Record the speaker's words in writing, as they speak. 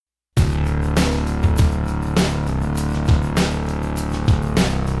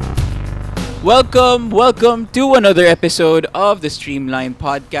Welcome to another episode of the Streamline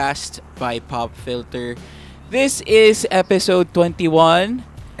Podcast by Pop Filter. This is episode 21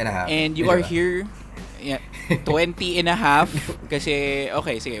 and a half. and you are here 20 and a half kasi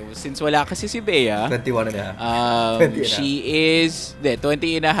okay, sige, since wala kasi si Bea, 21 and a half. 20 and a half. She is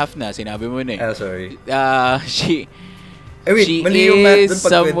 20 and a half na, sinabi mo na eh. Oh, sorry. She mali yung math dun is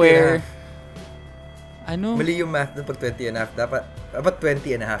pag 20 and a somewhere half. Ano? Mali yung math dun pag 20 and a half. Dapat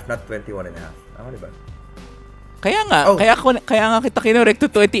 20 and a half, not 21 and a half. Tama diba? Kaya nga, kaya nga kita kinorek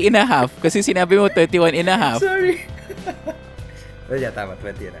to 20 and a half kasi sinabi mo 21 and a half. Sorry. Well, yeah, tama,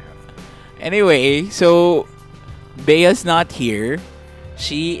 20 and a half. Anyway, so Bea's not here.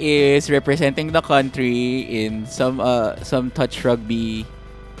 She is representing the country in some touch rugby,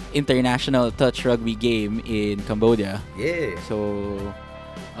 international touch rugby game in Cambodia. Yeah. So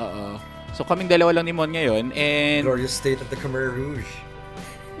kaming dalawa lang ni Mon ngayon and Glorious state of the Khmer Rouge.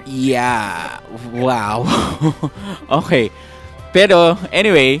 yeah, wow. Okay. Pero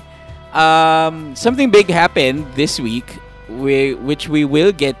anyway, something big happened this week which we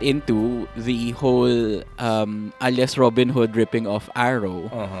will get into the whole alias Robin Hood ripping off Arrow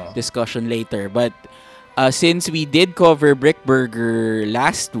discussion later. But since we did cover Brick Burger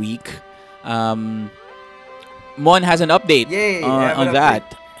last week, Mon has an update on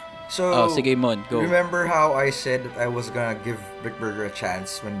that. So, sige Mon, go. Remember how I said that I was gonna give Brick Burger a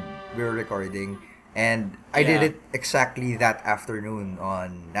chance when we were recording? And I did it exactly that afternoon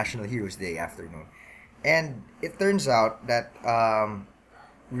on National Heroes Day afternoon. And it turns out that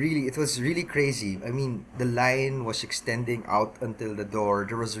really, it was really crazy. I mean, the line was extending out until the door.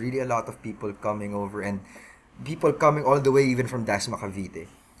 There was really a lot of people coming over and people coming all the way even from Dasma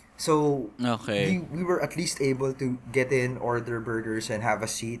Cavite. So, we were at least able to get in, order burgers, and have a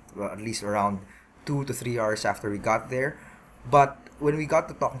seat at least around 2 to 3 hours after we got there. But when we got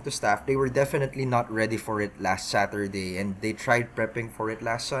to talking to staff, they were definitely not ready for it last Saturday, and they tried prepping for it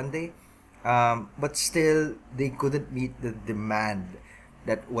last Sunday. But still, they couldn't meet the demand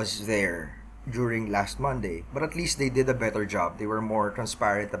that was there during last Monday. But at least they did a better job. They were more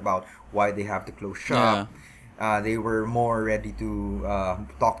transparent about why they have to close shop. They were more ready to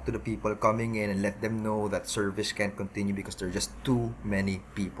talk to the people coming in and let them know that service can't continue because there are just too many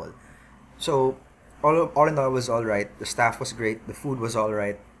people. So, all in all, it was all right. The staff was great. The food was all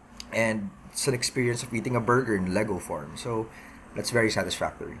right. And it's an experience of eating a burger in Lego form. So, that's very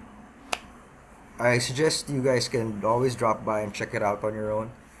satisfactory. I suggest you guys can always drop by and check it out on your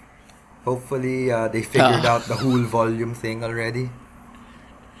own. Hopefully, they figured out the whole volume thing already.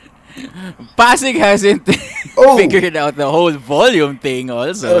 Pasig hasn't figured out the whole volume thing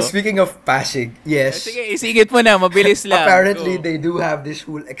also. Speaking of Pasig, yes. Sige, isingit mo na, mabilis lang. Apparently, they do have this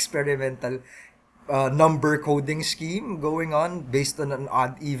whole experimental number coding scheme going on based on an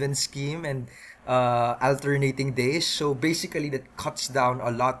odd-even scheme and alternating days. So basically, that cuts down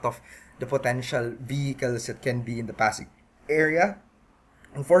a lot of the potential vehicles that can be in the Pasig area.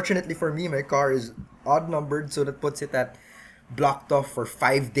 Unfortunately for me, my car is odd-numbered, so that puts it at blocked off for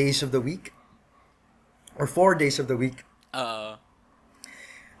 5 days of the week. Or 4 days of the week. I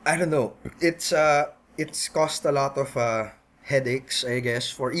don't know. It's caused a lot of headaches, I guess,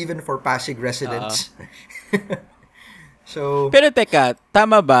 for Pasig residents. So, pero teka,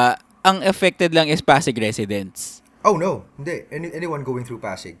 tama ba, ang affected lang is Pasig residents? Oh no, hindi. Anyone going through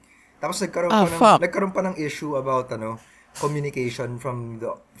Pasig. Tapos nagkaroon pa ng issue about communication from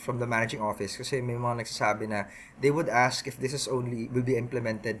the managing office kasi may mga nagsasabi na they would ask if this will be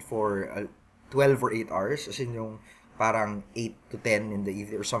implemented for 12 or 8 hours, as in yung parang 8 to 10 in the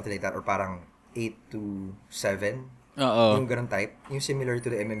evening or something like that, or parang 8 to 7. Yung ganun type. Yung similar to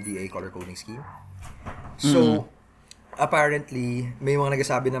the MMDA color coding scheme. So, apparently, may mga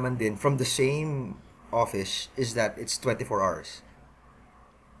nagsasabi naman din from the same office is that it's 24 hours.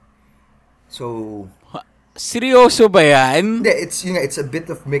 So, seryoso ba yan? Hindi, it's a bit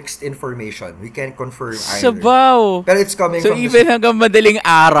of mixed information. We can't confirm either. Sabaw! Pero it's coming so from... So, even hanggang madaling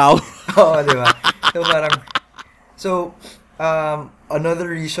araw? Oo, di ba? So, another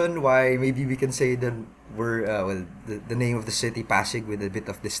reason why maybe we can say that we're, the name of the city, Pasig, with a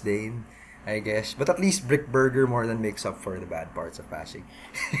bit of disdain, I guess. But at least Brick Burger more than makes up for the bad parts of Pasig.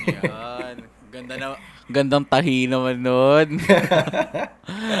 Yan. Gandang tahi naman nun.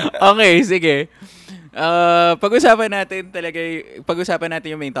 Okay, sige. Pag-usapan natin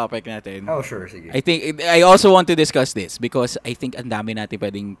yung main topic natin. Oh, sure, sige. I also want to discuss this because I think ang dami natin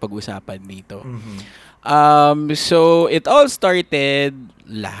pwedeng pag-usapan dito. So it all started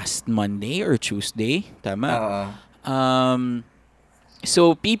last Monday or Tuesday, tama?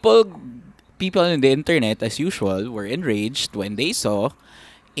 So people in the internet, as usual, were enraged when they saw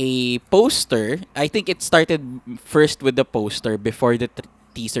a poster. I think it started first with the poster before the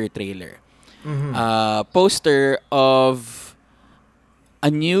teaser trailer. Poster of a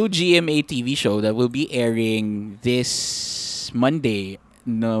new GMA TV show that will be airing this Monday,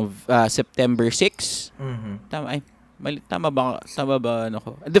 no, September 6. Tama, ay, tama ba ano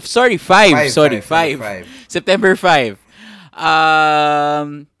ko? Sorry, 5. Sorry, 5. September 5.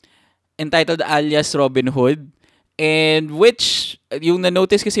 Entitled Alias Robin Hood. And which, yung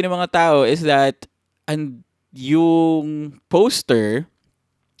na-notice kasi ng mga tao is that yung poster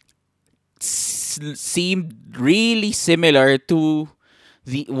seemed really similar to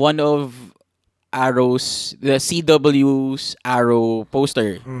the one of the CW's Arrow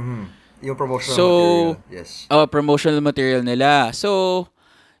poster. Yung promotional material. Yes. Promotional material nila. So,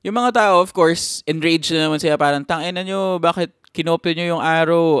 yung mga tao, of course, enraged na naman sila. Parang, tangina nyo, bakit kinopya nyo yung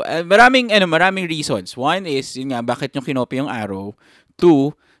Arrow? Maraming reasons. One is, yun nga, bakit nyo kinopya yung Arrow?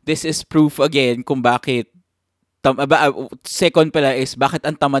 Two, this is proof again kung bakit second pala is bakit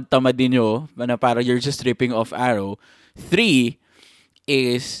ang tamad-tamad din nyo na para you're just ripping off Arrow. Three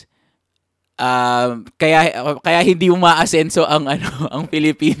is kaya hindi umaasenso ang ang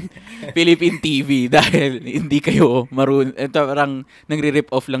Philippine TV dahil hindi kayo parang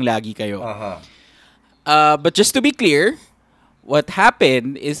nagre-rip off lang lagi kayo. But just to be clear, what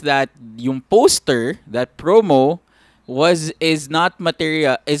happened is that yung poster, that promo is not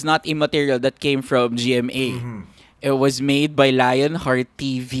a material that came from GMA. It was made by Lionheart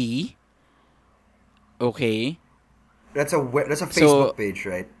TV. Okay. That's a Facebook page,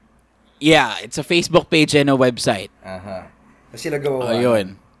 right? Yeah, it's a Facebook page and a website. Sila gumawa.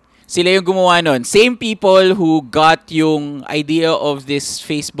 Ayun. Sila yung gumawa nun. Same people who got yung idea of this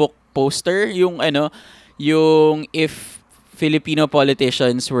Facebook poster, yung if Filipino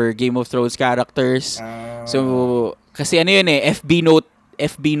politicians were Game of Thrones characters. So, kasi yun FB note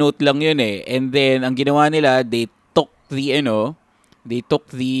lang yun eh. And then, ang ginawa nila, they took the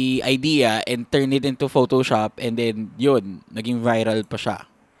idea and turned it into Photoshop, and then yun, naging viral pa siya.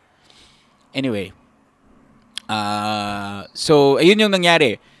 Anyway, so ayun yung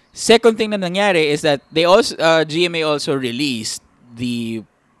nangyari. Second thing na nangyari is that GMA also released a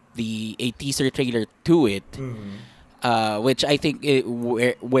teaser trailer to it, which I think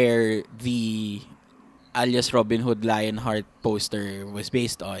where the Alias Robin Hood Lionheart poster was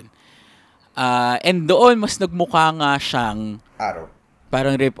based on. And doon mas nagmukha nga siyang Arrow.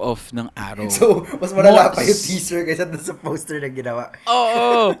 Parang rip-off ng Arrow. So, mas malala pa yung teaser kaysa dun sa poster na ginawa.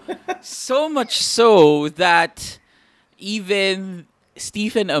 Oo. So much so that even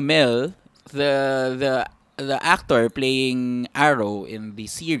Stephen Amell, the actor playing Arrow in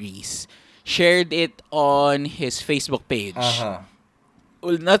the series, shared it on his Facebook page.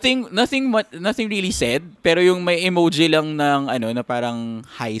 Well, nothing really said, pero yung may emoji lang ng na parang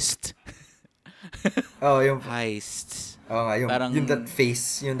heist. Yung heist. Yung the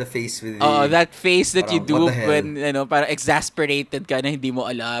face with the... that face that parang, you do when, parang exasperated ka na hindi mo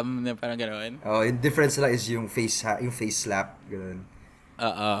alam, na parang gano'n. Yung difference lang is yung face slap, gano'n.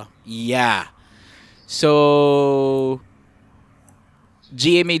 Yeah. So,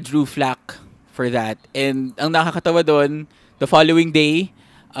 GMA drew flack for that. And ang nakakatawa doon, the following day,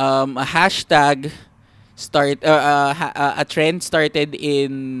 a hashtag a trend started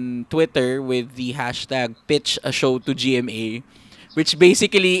in Twitter with the hashtag pitch a show to GMA, which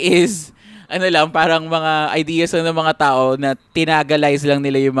basically is parang mga ideas ng mga tao na tinagalize lang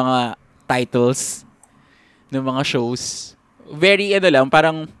nila yung mga titles ng mga shows. Very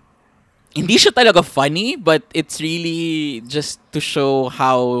parang hindi siya talaga funny, but it's really just to show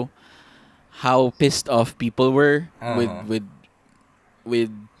how pissed off people were with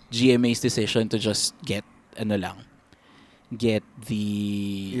GMA's decision to just get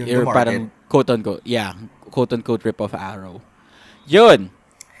the parang quote-unquote rip-off Arrow. Yun.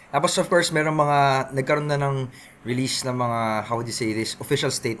 Tapos of course, nagkaroon na ng release ng mga, how would you say this, official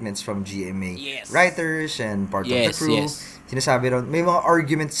statements from GMA. Yes. Writers and part of the crew. Yes. Sinasabi ron, may mga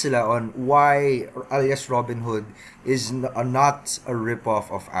arguments sila on why Alias Robin Hood is not a rip-off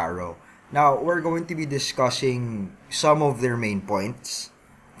of Arrow. Now, we're going to be discussing some of their main points.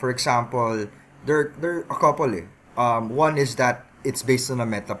 For example, there are a couple one is that it's based on a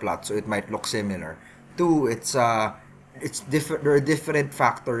meta plot, so it might look similar. Two, there are different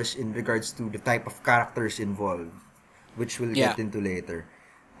factors in regards to the type of characters involved, which we'll get into later.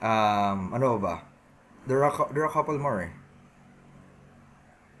 Ano ba? There are a couple more.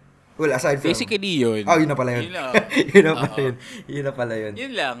 Well, aside from... Basically yun. Yun na pala yun. Yun na pala yun.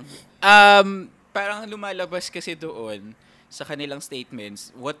 Yun lang. Parang lumalabas kasi doon sa kanilang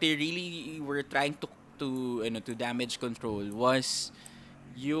statements, what they really were trying to damage control was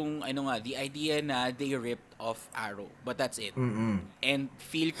yung ano nga, the idea na they ripped off Arrow. But that's it. Mm-mm. And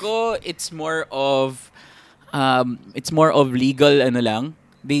feel ko it's more of legal ano lang.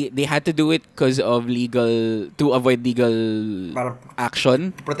 They had to do it because of legal to avoid legal Para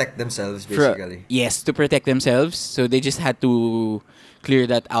action. to protect themselves, Fro- basically. yes, to protect themselves. So they just had to clear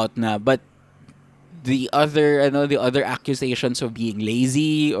that out na. But the other accusations of being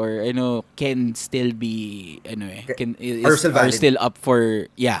lazy or can still be Are still are valid. still up for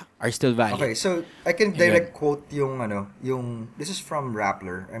are still valid. Okay, so I can Ayun. direct quote yung this is from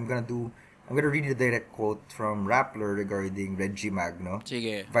Rappler. I'm gonna read the direct quote from Rappler regarding Reggie Magno,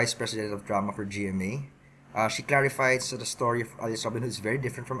 Sige. Vice President of Drama for GMA. She clarifies that the story of Alias Robin Hood is very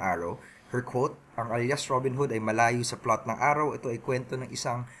different from Arrow. Her quote, ang Alias Robin Hood ay malayo sa plot ng Arrow. Ito ay kwento ng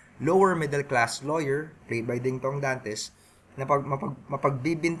isang lower middle class lawyer, played by Ding Tong Dantes, na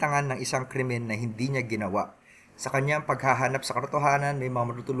mapagbibintangan ng isang krimen na hindi niya ginawa. Sa kanyang paghahanap sa katotohanan, may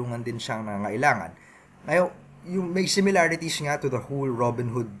mga matutulungan din siyang nangailangan. Ngayon, yung may similarities nga to the whole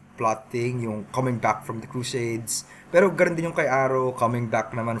Robin Hood plot thing, yung coming back from the Crusades. Pero ganun din yung kay Arrow, coming back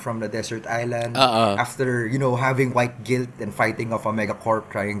naman from the desert island after, having white guilt and fighting off a megacorp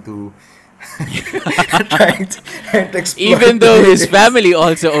trying to trying to exploit Even though his the- family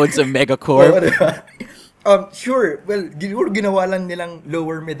also owns a megacorp. Oo, diba? Sure. Well, ginawa lang nilang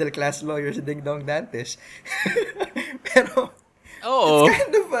lower middle class lawyers si Ding Dong Dantes. Pero Oo. it's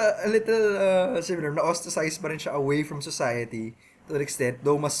kind of a little similar. Na-ostracize pa rin siya away from society to an extent,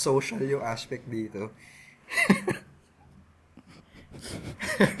 though mas social yung aspect dito.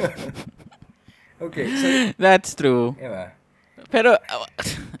 Okay, so, That's true. diba? Pero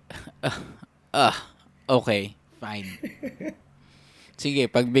okay, fine. Sige,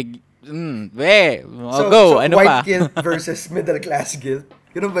 go. Ano white pa? guilt versus middle class guilt.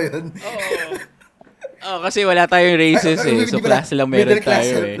 Ganun ba yun? Kasi wala tayong races eh. So Hindi pala, class lang meron middle class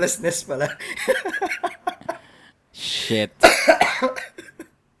tayo eh. helplessness pala. Shit.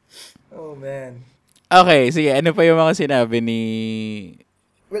 Oh, man. Okay, sige. Ano pa yung mga sinabi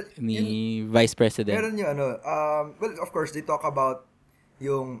Well, ni Vice President? meron yung well, of course, they talk about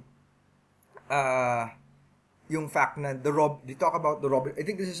yung fact na they talk about the Robin. I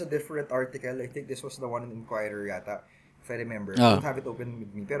think this is a different article. I think this was the one in Inquirer yata, if I remember. I don't have it open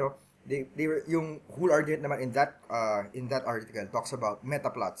with me. Pero they were yung whole argument naman in that article talks about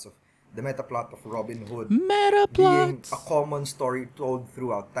metaplots of the metaplot of Robin Hood being Metaplots. a common story told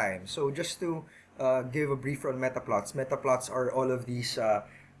throughout time. So just to give a brief on metaplots. Metaplots are all of these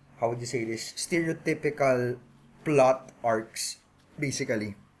how would you say this, stereotypical plot arcs,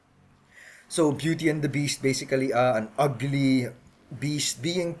 basically. So Beauty and the Beast, basically an ugly beast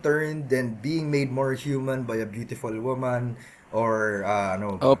being turned and being made more human by a beautiful woman, or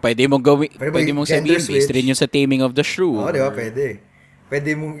Pwede mong pwede mong gender sabihin based switch. rin yung sa Taming of the Shrew. Di ba? Pwede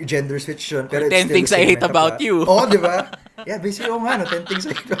mong gender switch yun. Pero 10 Things I Hate About You. Di ba? Yeah, basically, 10 Things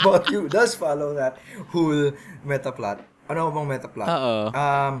I Hate About You does follow that whole metaplot. Ano bang metaplot?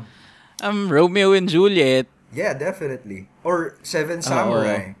 Romeo and Juliet. Yeah, definitely. Or Seven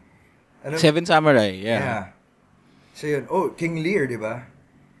Samurai. Seven Samurai, Yeah. yeah. So yun. King Lear, di ba?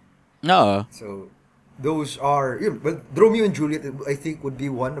 Oo. So, those are, Romeo and Juliet, I think, would be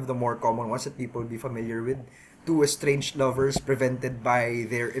one of the more common ones that people would be familiar with. Two estranged lovers prevented by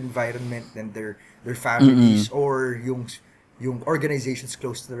their environment and their families, or yung organizations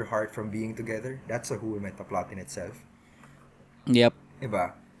close to their heart from being together. That's a whole metaplot in itself. Yep.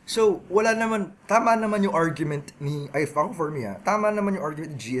 Diba? So, tama naman yung argument for me, tama naman yung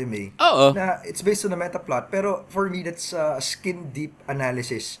argument ni GMA Oo. na it's based on a metaplot, pero for me, that's a skin-deep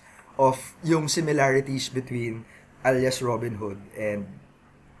analysis of yung similarities between alias Robin Hood and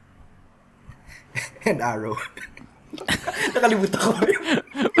Arrow. Nakalimutan ko.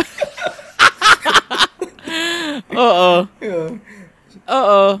 Oo. Yeah.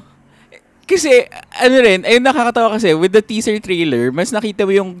 Oo. Kasi, nakakatawa kasi, with the teaser trailer, mas nakita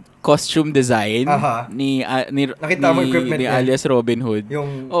mo yung costume design ni Nakita mo equipment ni niya. alias Robin Hood.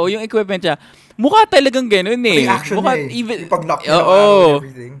 Yung equipment niya. Mukha talagang ganun eh. reaction Mukha, niya eh. even, Yung pag-knock niya ng arrow and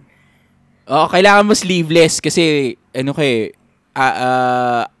everything. Kailangan mo sleeveless kasi,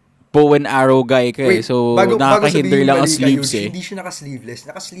 bow and arrow guy ka eh. So, nakakahinder sabihin lang ang mali ka, sleeves Yuji, eh. Hindi siya naka-sleeveless.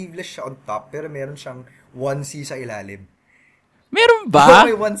 Naka-sleeveless siya on top, pero meron siyang onesie sa ilalim. Meron ba?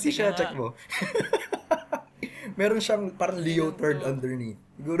 May onesie siya, check mo. Meron siyang parang leotard underneath.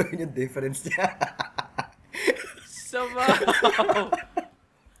 Siguro yun yung difference niya.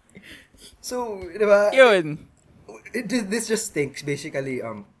 So, di ba? Yun. This just stinks, basically.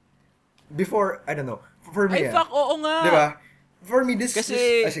 Before, I don't know. For me, Ay, fuck, oo nga. Di ba? For me, this...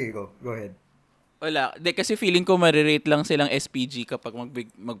 Kasi- sige, go ahead. Wala. De, kasi feeling ko marirate lang silang SPG kapag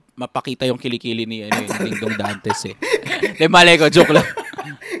mapakita yung kilikili ni ano yung Dingdong Dantes eh. De, malay ko, joke lang.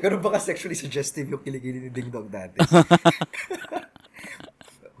 Ganun ba ka sexually suggestive yung kiligili ni Ding Dong Dantes?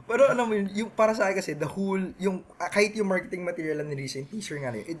 Pero alam mo yun, yung para sa akin kasi, the whole, yung, kahit yung marketing material lang nilisa, yung teaser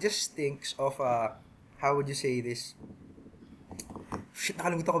nga na yun, it just stinks of, how would you say this? Shit,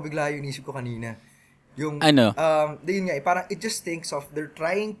 nakalimutan ko bigla yung inisip ko kanina. Yung, Ano? yun nga, parang it just thinks of they're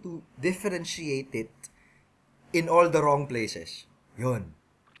trying to differentiate it in all the wrong places. Yun.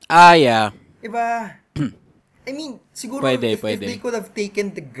 Ah, yeah. Diba? I mean, siguro Pwede. if they could have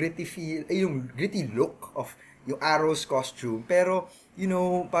taken the gritty feel, yung gritty look of yung Arrow's costume, pero, you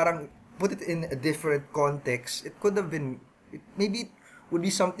know, parang put it in a different context, it could have been, maybe it would be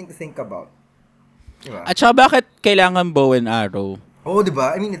something to think about. Diba? At saka bakit kailangan bow and arrow? Oh,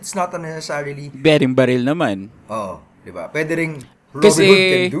 diba? I mean, it's not necessarily... Bearing baril naman. Oh, diba? Pwede ring Robin Kasi, Hood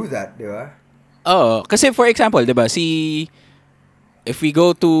can do that, diba? Oo. Kasi for example, diba, if we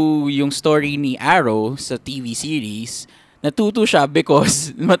go to yung story ni Arrow sa TV series, natuto siya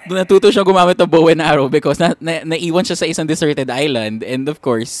because, natuto siya gumamit ng bow and arrow because naiwan siya sa isang deserted island, and of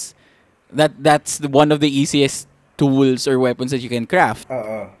course, that's one of the easiest tools or weapons that you can craft.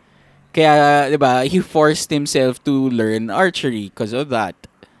 Oo. Kaya, di ba, he forced himself to learn archery because of that.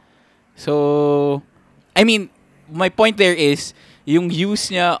 So, I mean, my point there is, yung use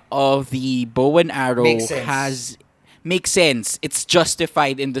niya of the bow and arrow makes sense. It's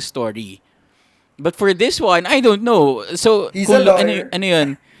justified in the story. But for this one, I don't know. So, He's a lawyer. Ano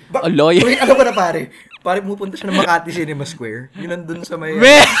yun? A lawyer? Wait, alam ko na pare. Pare, pupunta siya ng Makati Cinema Square. Yun nandun sa may...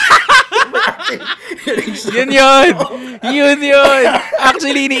 Yun.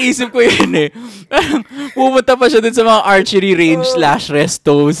 Actually, iniisip ko yun eh. Pumunta pa siya dun sa mga archery range /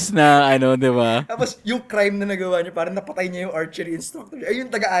 restos na ano, di ba? Tapos, yung crime na nagawa niya, parang napatay niya yung archery instructor. Ay, yung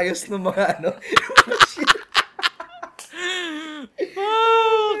taga-ayos ng mga ano.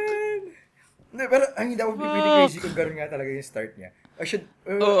 No, pero, I mean, that would be really crazy kung gano'n nga talaga yung start niya. I should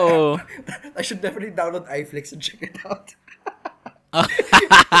definitely download iFlix and check it out.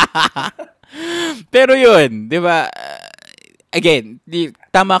 Pero yun, 'di ba? Again,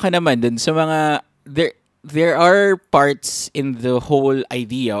 tama ka naman dun sa mga there are parts in the whole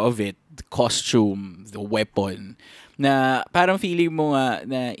idea of it, the costume, the weapon, na parang feeling mo nga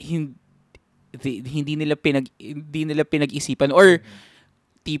na hindi nila pinag-isipan or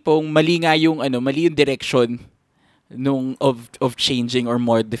tipong mali yung direction of changing or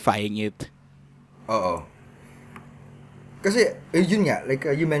modifying it. Oo. Kasi, yun nga, like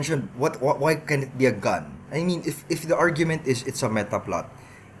you mentioned, why can it be a gun? I mean, if the argument is it's a meta plot,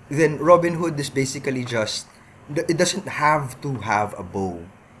 then Robin Hood is basically just, it doesn't have to have a bow.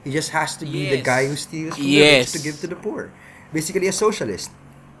 He just has to be the guy who steals from the rich to give to the poor. Basically a socialist.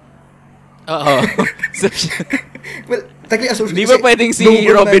 Oo. Well, technically a socialist. Di ba pwedeng si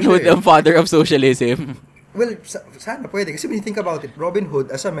Robin Hood ang father of socialism? Well, sana pwede. Kasi when you think about it, Robin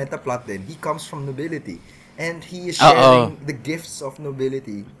Hood, as a meta plot din, he comes from nobility. And he is sharing the gifts of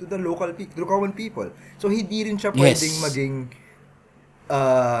nobility to the local people, to the common people. So, hindi rin siya pwedeng maging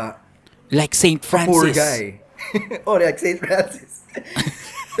like Saint Francis. Poor guy. Like Saint Francis.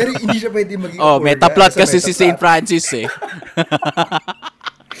 Pero hindi siya pwedeng maging poor guy. Metaplot kasi si Saint Francis eh.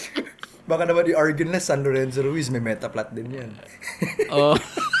 Baka naman i-argue na San Lorenzo Ruiz, may metaplot din yan.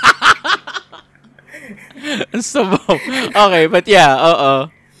 So, okay, but yeah,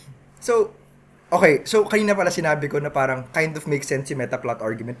 So, okay, so kanina pala sinabi ko na parang kind of makes sense yung meta-plot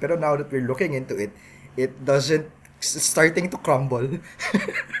argument, pero now that we're looking into it, it doesn't, starting to crumble.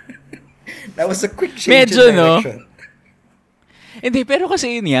 That was a quick change in direction. No? Hindi, pero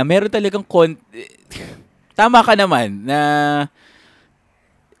kasi yun nga, meron talagang tama ka naman na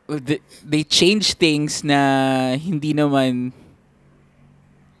they change things na hindi naman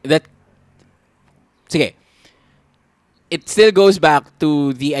sige, it still goes back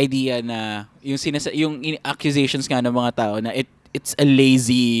to the idea na yung accusations nga ng mga tao na it's a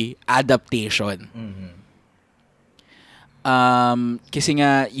lazy adaptation. Mm-hmm. Kasi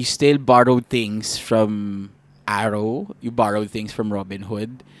nga you still borrowed things from Arrow, you borrowed things from Robin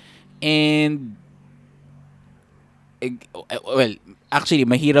Hood, and well, actually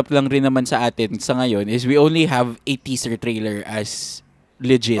mahirap lang rin naman sa atin sa ngayon is we only have a teaser trailer as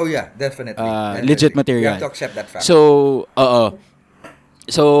legit. Oh yeah, definitely. Legit material. You have to accept that fact. So,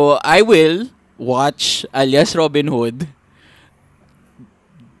 so I will watch Alias Robin Hood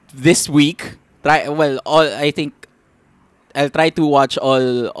this week. I think I'll try to watch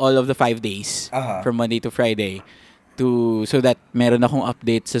all of the 5 days from Monday to Friday so that meron akong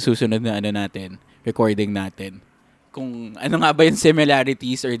update sa susunod na recording natin. Kung ano nga ba yung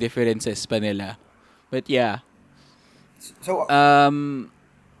similarities or differences pa nila. But yeah. So, Um,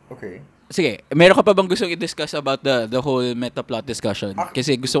 okay. Sige, meron ka pa bang gustong i-discuss about the whole meta plot discussion? Ah,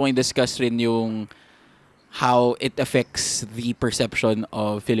 Kasi gusto kong i-discuss rin yung how it affects the perception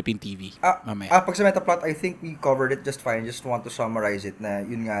of Philippine TV. Mamaya. pag sa metaplot, I think we covered it just fine. Just want to summarize it na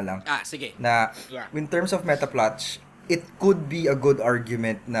yun nga lang. Sige. Na Yeah. in terms of metaplots, it could be a good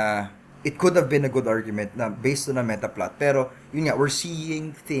argument na it could have been a good argument na based on a metaplot. Pero yun nga, we're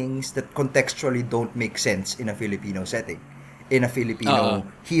seeing things that contextually don't make sense in a Filipino setting. In a Filipino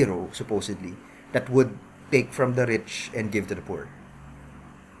hero, supposedly, that would take from the rich and give to the poor.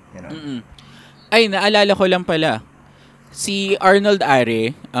 You know? Ay, naalala ko lang pala. Si Arnold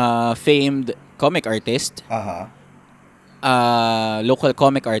Are, famed comic artist, Aha. local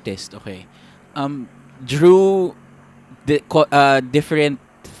comic artist, okay, drew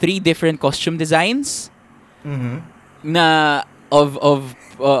three different costume designs Mhm. na of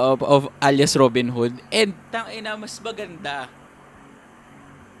alias Robin Hood, and tangina mas maganda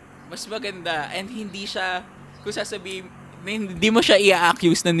and hindi siya, kung sasabihin, hindi mo siya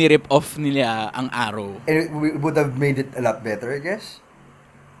i-accuse na ni-rip off nila ang Arrow. And it would have made it a lot better, I guess.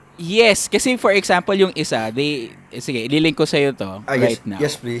 Yes, kasi for example yung isa, sige, ililink ko sa'yo to right Yes, now.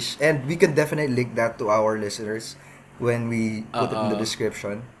 yes, please. And we can definitely link that to our listeners when we put it in the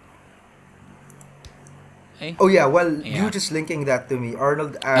description. Ay. Oh yeah, well, Yeah. you just linking that to me.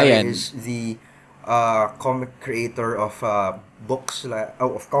 Arnold Are Ayan. is the comic creator of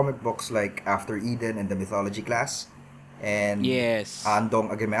comic books like After Eden and the Mythology Class, and Yes. Andong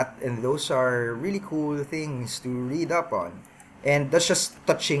Agamat, and those are really cool things to read up on. And that's just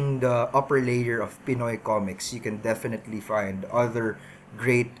touching the upper layer of Pinoy comics. You can definitely find other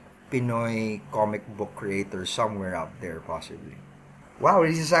great Pinoy comic book creators somewhere out there, possibly. Wow,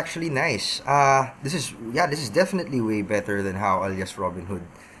 this is actually nice. This is definitely way better than how alias Robin Hood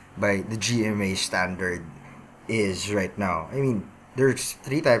by the GMA standard is right now. I mean, there's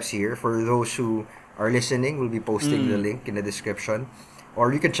three types here. For those who are listening, we'll be posting the link in the description.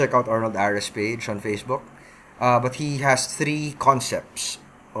 Or you can check out Arnold Ares page on Facebook. But he has three concepts.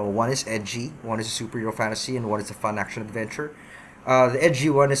 One is edgy, one is a superhero fantasy, and one is a fun action adventure. The edgy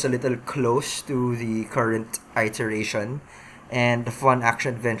one is a little close to the current iteration, and the fun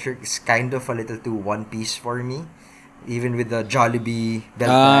action adventure is kind of a little too One Piece for me, even with the Jollibee belt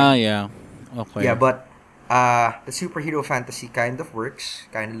bag. Yeah. Okay. Yeah, but the superhero fantasy kind of works.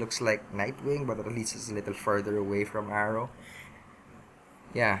 Kind of looks like Nightwing, but at least it's a little further away from Arrow.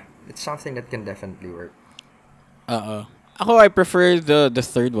 Yeah, it's something that can definitely work. Ako, I prefer the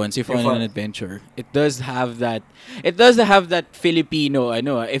third one, si Fun Fun. and Adventure. It does have that Filipino,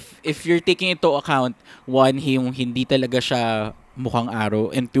 if you're taking into account, one, yung hindi talaga siya mukhang Arrow,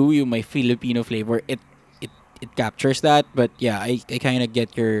 and two, yung may Filipino flavor, it captures that. But yeah, I kind of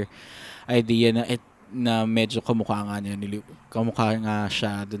get your idea na medyo kamukha nga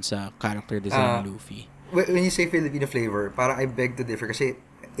siya dun sa character design ni Luffy. When you say Filipino flavor, parang I beg to differ kasi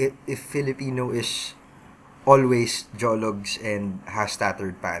if Filipino is always jologs and has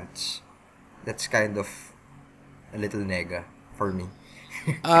tattered pants, that's kind of a little nega for me.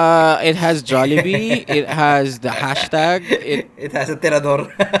 It has Jollibee, it has the hashtag, It has a tirador.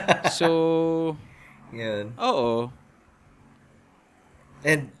 so Yan. oo.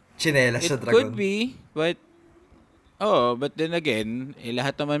 And chinelas sa It dragon. could be, but then again,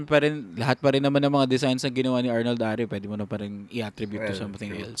 lahat pa rin naman ng mga designs na ginawa ni Arnold Are, pwede mo na pa rin i-attribute to Well,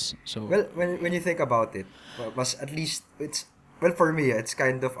 something true. else. So, Well, when you think about it, mas at least for me, it's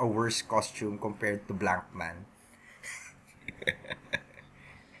kind of a worse costume compared to Blank Man.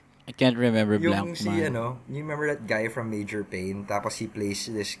 I can't remember Yung Blank si Man. you remember that guy from Major Payne? Tapos he plays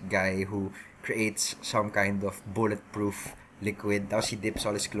this guy who creates some kind of bulletproof liquid. Tapos he dips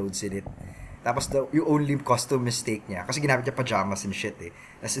all his clothes in it. Tapos yung only costume mistake niya, kasi ginamit niya pajamas and shit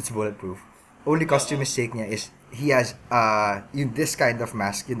as it's bulletproof. Only costume mistake niya is he has this kind of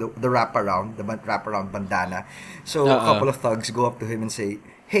mask, the wraparound bandana. So a couple of thugs go up to him and say,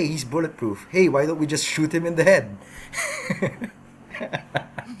 "Hey, he's bulletproof. Hey, why don't we just shoot him in the head?"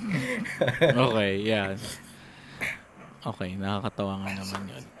 Okay, yeah. Okay, nakakatawa nga naman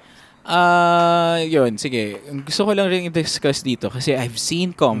yun. Yun, sige. Gusto ko lang rin i-discuss dito kasi I've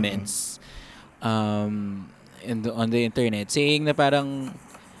seen comments on the internet saying na parang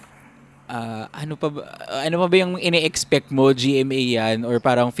ano pa ba yung ine-expect mo, GMA yan or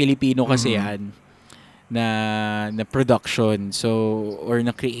parang Filipino kasi yan na production, so or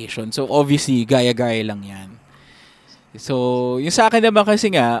na creation. So obviously gaya-gaya lang yan. So yung sa akin naman kasi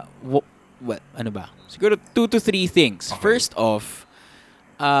nga ano ba? Siguro 2 to 3 things. Okay. First off,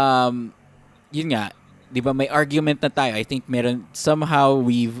 yun nga, 'di ba may argument na tayo. I think meron somehow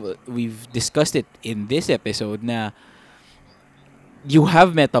we've discussed it in this episode na you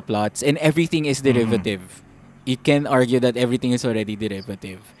have meta plots and everything is derivative. You can argue that everything is already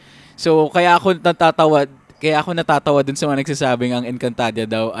derivative. So kaya ako natatawa dun sa mga nagsasabing ang Encantadia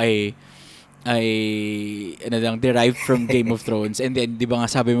daw ay ano lang derived from Game of Thrones, and then 'di ba nga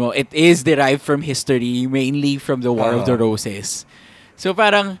sabi mo it is derived from history, mainly from the War of the Roses. So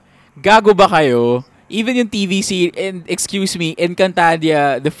parang gago ba kayo? Even yung TV series, and excuse me,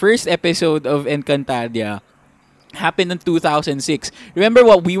 Encantadia, the first episode of Encantadia happened in 2006. Remember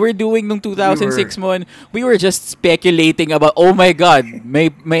what we were doing nung 2006 mon? We were just speculating about, oh my God, may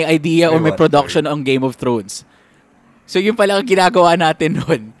idea or may production on Game of Thrones. So yun pala ang ginagawa natin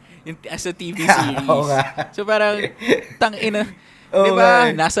nun as a TV series. So parang, tangina, di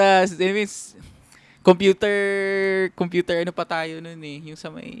ba? Nasa, computer ano pa tayo nun eh. Yung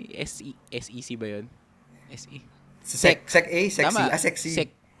sa may SEC ba yun? SE? Sec A, Sexy. Tama. Sexy.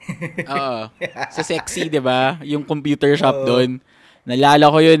 Oo. Sa Sexy, di ba? Yung computer shop doon.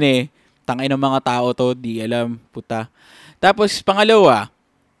 Nalala ko yun eh. Tangin ng mga tao to, di alam, puta. Tapos, pangalawa,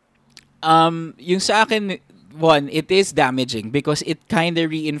 yung sa akin, one, it is damaging because it kind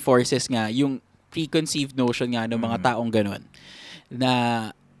of reinforces nga yung preconceived notion nga ng mga taong ganun.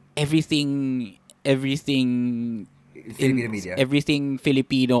 Na everything Filipino media. Everything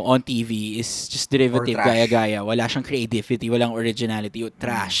Filipino on TV is just derivative, gaya-gaya. Wala siyang creativity, walang originality,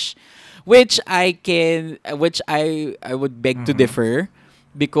 trash. Which I would beg to differ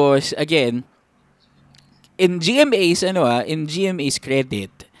because again, in GMA's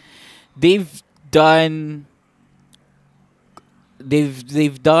credit, they've done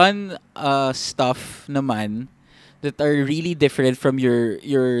stuff naman that are really different from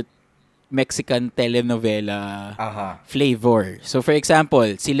your Mexican telenovela flavor. So for example,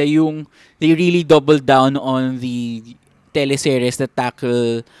 they really doubled down on the teleseries that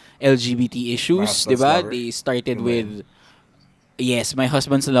tackle LGBT issues, 'di ba? They started with My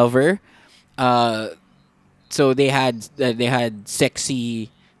Husband's Lover. So they had sexy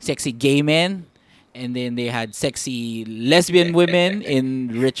gay men, and then they had sexy lesbian women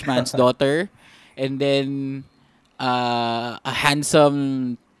in Rich Man's Daughter, and then a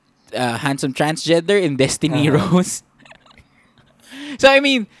handsome transgender in Destiny Rose. So I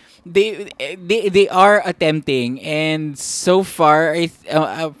mean, they are attempting, and so far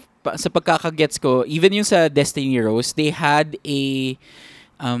sa pagkakagets ko, even yung sa Destiny Rose, they had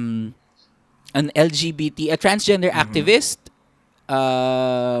an LGBT, a transgender activist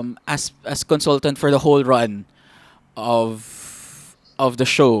as consultant for the whole run of the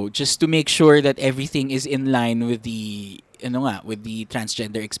show, just to make sure that everything is in line with the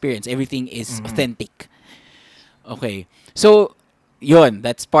transgender experience. Everything is authentic. Okay. So, yun,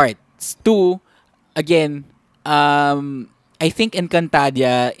 that's part. 2, again, I think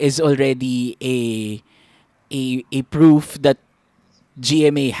Encantadia is already a proof that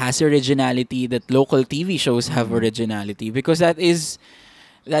GMA has originality, that local TV shows have originality, because that is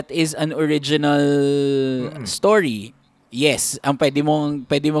an original story. Yes, ang pwede mong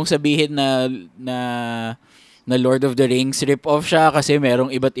sabihin na Lord of the Rings rip-off siya kasi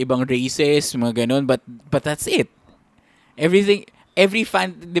merong iba't ibang races, mga ganun, but that's it.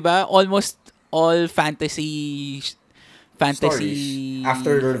 Diba? Almost all fantasy stories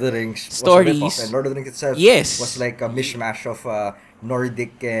after Lord of the Rings stories was a rip-off, and Lord of the Rings itself was like a mishmash of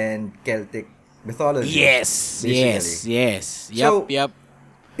Nordic and Celtic mythology. Yes. Yep.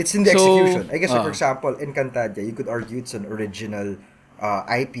 It's in the execution. I guess, for example, Encantadia, you could argue it's an original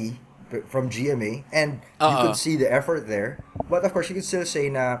IP from GMA, and you could see the effort there. But of course, you could still say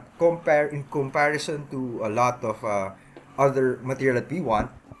na in comparison to a lot of other material that we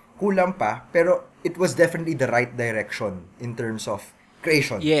want, kulang pa, pero it was definitely the right direction in terms of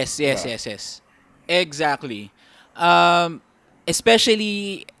creation. Yes. Exactly.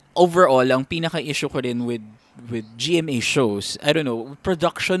 Especially overall, ang pinaka-issue ko rin with GMA shows, I don't know,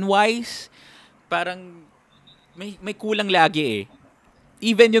 production-wise, parang may kulang lagi eh.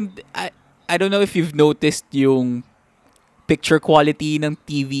 Even yung, I don't know if you've noticed yung picture quality ng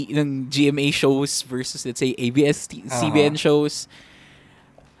TV, ng GMA shows versus, let's say, CBN shows.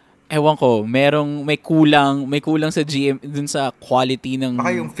 Ewan ko, may kulang sa dun sa quality ng...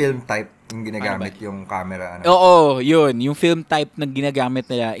 Baka yung film type yung ginagamit, yung camera. Oo, yun. Yung film type na ginagamit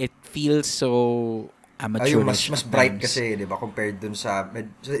nila, it feels so amateurish. Mas bright kasi, di ba? Compared dun sa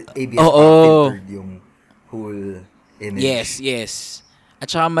ABS, filtered yung whole image. Yes.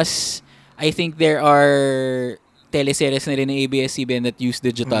 At saka I think there are teleseries na rin ng ABS-CBN that use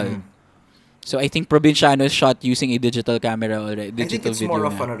digital. So I think Provinciano shot using a digital camera already, I think digital it's more video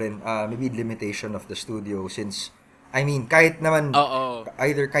of na. ano rin, maybe limitation of the studio since I mean, kahit naman Oo.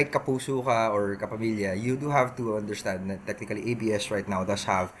 either kahit kapuso ka or kapamilya, you do have to understand that technically ABS right now does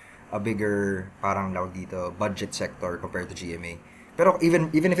have a bigger parang lawag dito budget sector compared to GMA. Pero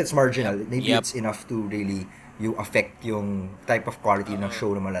even if it's marginal, maybe Yep. it's enough to really you affect yung type of quality ng Oo.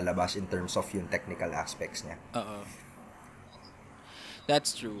 show na malalabas in terms of yung technical aspects niya. Oo.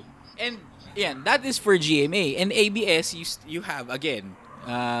 That's true. And yeah, that is for GMA and ABS. You have again.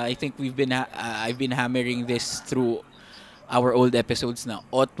 I think I've been hammering this through our old episodes na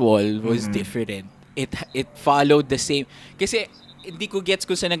Otwal was different. It followed the same. Kasi hindi ko gets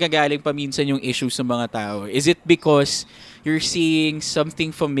kung saan nagagaling paminsan yung issues ng mga tao. Is it because you're seeing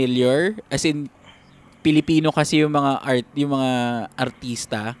something familiar? As in, Pilipino kasi yung mga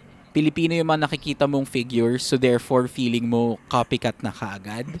artista. Pilipino yung mga nakikita mong figures, so therefore feeling mo copycat na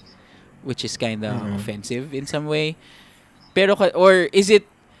kaagad, which is kind of offensive in some way. Pero or is it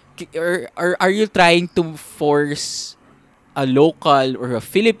or are you trying to force a local or a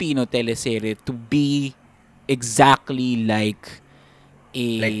Filipino teleserye to be exactly like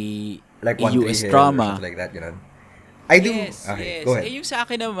a Like a One Tree US Hill or drama? something like that, ganun. I do. Yes, Okay, yes. go ahead. Eh, yung sa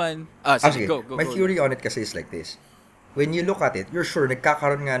akin naman, sige, Okay, go. my theory on it kasi is like this. When you look at it, you're sure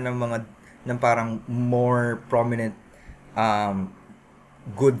nagkakaroon nga ng parang more prominent um,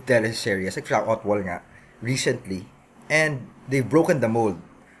 good teleseries, like for Outwall nga, recently, and they've broken the mold.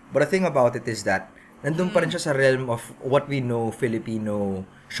 But the thing about it is that, nandun pa rin siya sa realm of what we know Filipino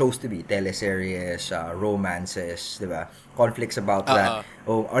shows to be, teleseries, romances, di ba? Conflicts about that.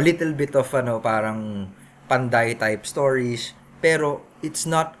 Oh, a little bit of parang panday type stories, pero it's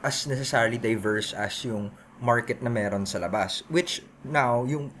not as necessarily diverse as yung market na meron sa labas. Which now,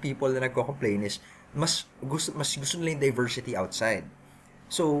 yung people na nagko-complain is mas gusto nila yung diversity outside.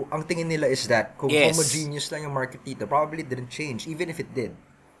 So, ang tingin nila is that kung Yes. homogeneous lang yung market dito, probably it didn't change, even if it did.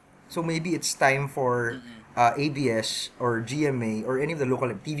 So, maybe it's time for ABS or GMA or any of the local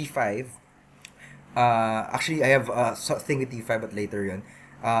TV5. Actually, I have a thing with TV5 but later yun.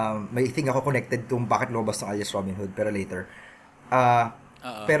 May thing ako connected to bakit lumabas ng alias Robin Hood, pero later.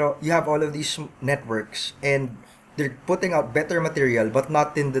 Pero you have all of these networks and they're putting out better material but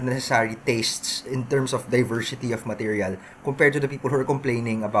not in the necessary tastes in terms of diversity of material compared to the people who are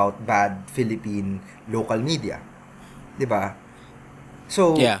complaining about bad Philippine local media. 'Di ba?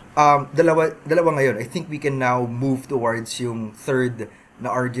 So, Yeah. dalawa ngayon. I think we can now move towards yung third na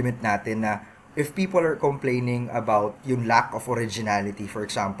argument natin na if people are complaining about yung lack of originality, for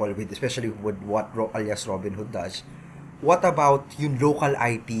example, especially with what alias Robin Hood does, what about yung local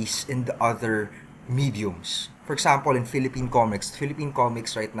IPs in the other mediums? For example, in Philippine comics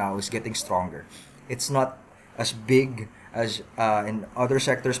right now is getting stronger. It's not as big as in other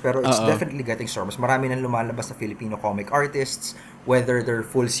sectors, pero it's definitely getting stronger. Mas marami nang lumalabas na Filipino comic artists, whether they're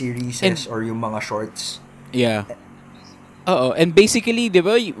full series or yung mga shorts. Yeah. And basically, 'di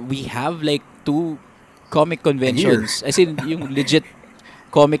ba, we have like 2 comic conventions. As in, yung legit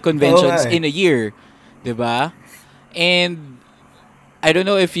comic conventions in a year. 'Di ba? And I don't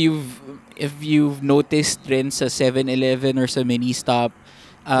know if you've noticed rin sa 7-Eleven or sa Mini Stop.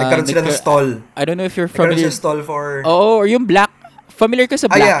 Nagkaroon sila ng stall. I don't know if you're Nagkaroon familiar. sila stall for... Or yung Black. Familiar ka sa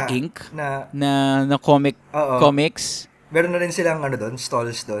Black Ink? Na Comics? Meron na rin silang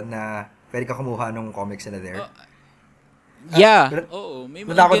stalls doon na pwede ka kumuha ng comics na there. Yeah. May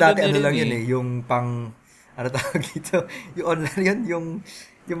mga Ako ganun dati na rin lang yun yung pang tawag dito, yung online yun,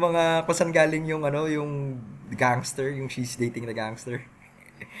 yung mga kung saan galing yung yung gangster, yung she's dating the gangster.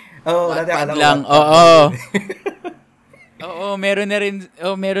 Dati akala ko lang.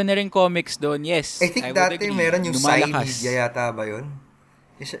 Meron na rin comics doon. Yes. I think dati meron yung Lumalakas. Media yata ba yun?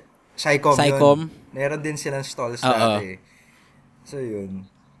 Psycom. Yun. Meron din silang stalls dati. So yun.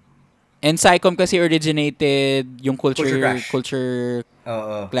 And Psycom kasi originated yung culture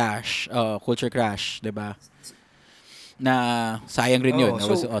clash, 'di ba? Na sayang rin yun. That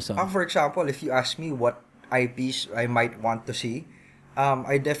was awesome. For example, if you ask me what IPs I might want to see,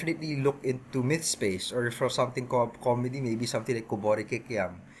 I definitely look into Myth Space or for something comedy, maybe something like Kubori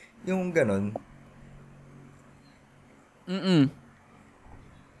Kikiam. Yung ganun.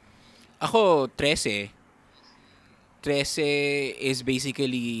 Ako, 13 is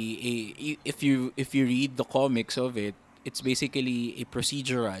basically if you read the comics of it, it's basically a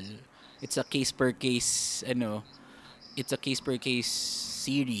procedural. It's a case per case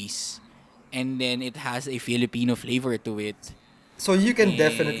series, and then it has a Filipino flavor to it. So you can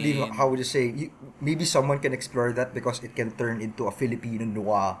definitely, how would you say, maybe someone can explore that because it can turn into a Filipino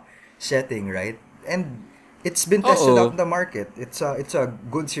noir setting, right? And It's been tested Oo. out in the market. It's a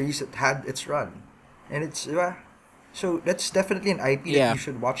good series that had its run, and it's so that's definitely an IP that Yeah. you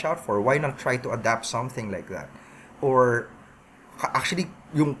should watch out for. Why not try to adapt something like that? Or actually,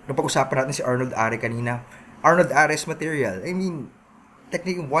 yung napag-usapan natin si Arnold Are kanina, Arnold Are's material. I mean,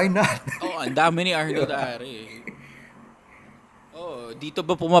 technically, why not? Oh, ang dami ni Di Arnold ba? Are. Oh, dito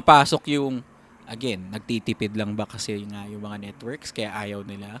ba pumapasok yung again, nagtitipid lang ba kasi nga yung mga networks kaya ayaw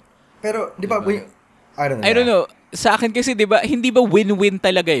nila, Pero, di 'di ba, ba? I don't know, I don't yeah. know. Sa akin kasi 'di ba, hindi ba win-win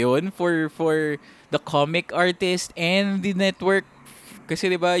talaga 'yon for the comic artist and the network kasi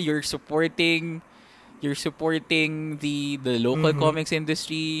 'di ba you're supporting the local Mm-hmm. comics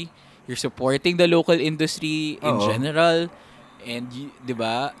industry, you're supporting the local industry in Oo. general and 'di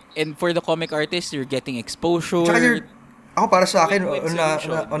ba? And for the comic artist, you're getting Tsaka exposure, ako para sa akin, win-win on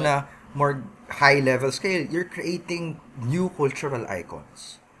solution. a But more high level scale, you're creating new cultural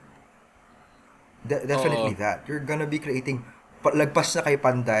icons. Definitely oo, that. You're gonna be creating, lagpas na kay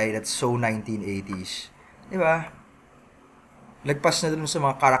Panday, that's so 1980s. Di ba? Lagpas na dun sa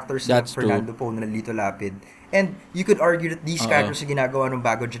mga characters na that's true. Fernando Poe na Lito Lapid. And you could argue that these Oo. characters na ginagawa ng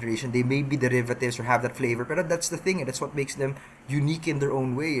bago generation, they may be derivatives or have that flavor, pero that's the thing, that's what makes them unique in their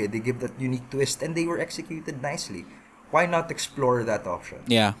own way. They give that unique twist, and they were executed nicely. Why not explore that option?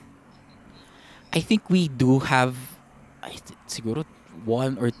 Yeah. I think we do have siguro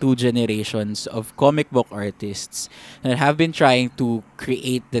one or two generations of comic book artists that have been trying to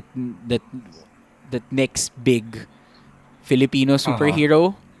create that that next big Filipino Uh-huh.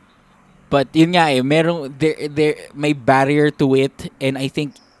 superhero. But yun nga merong there may barrier to it, and I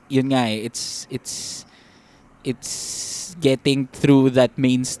think yun nga it's getting through that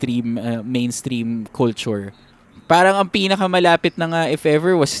mainstream culture. Parang ang pinakamalapit na nga if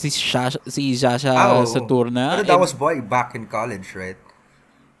ever was si Sasha Oh, Saturna pero that and was boy back in college, right?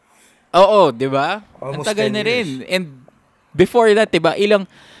 oo, 'di ba? Ang Almost tagal 10 na years. rin. And before that, 'di ba? Ilang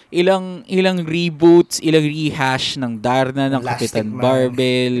reboots, ilang rehash ng Darna, Ang ng Elastic Kapitan Man.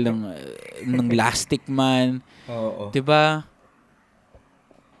 Barbell, ng Lastic Man, Oo. 'di ba?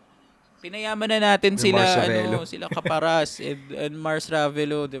 Pinayaman na natin Yung Mars sila Ravelo. sila Caparas and Mars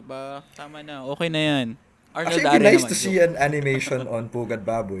Ravelo, 'di ba? Tama na. Okay na 'yan. Arnold Actually, it'd be Are nice to naman, see joke. an animation on Pugad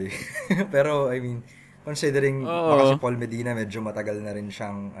Baboy. Pero, I mean, considering baka si Oo. Paul Medina, medyo matagal na rin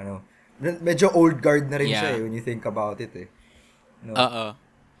siyang, medyo old guard na rin siya Yeah. when you think about it eh. No? Oo.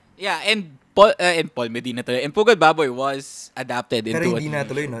 Yeah, and Paul Medina talaga. And Pugad Baboy was adapted Pero into a hindi TV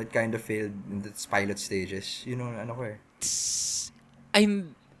natuloy, show. no? It kind of failed in its pilot stages. Yun ang ano ko eh. Ay,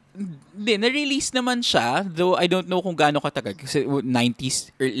 hindi, na-release naman siya, though I don't know kung gaano katagal. Kasi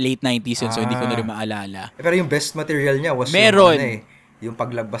 90s, or late 90s yun, so hindi ko na rin Ah. maalala. Pero yung best material niya was yung Meron. yung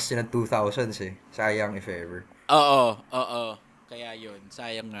paglabas niya ng 2000s eh. Sayang if ever. Oo. Kaya yun,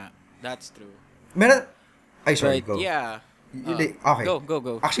 sayang nga. That's true. Meron, ay sorry, But go. yeah. Okay.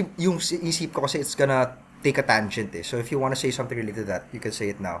 Go. Actually, yung isip ko kasi it's gonna take a tangent eh. So if you wanna say something related to that, you can say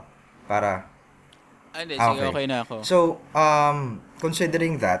it now. Para, Hindi, sige, okay. okay na ako. So,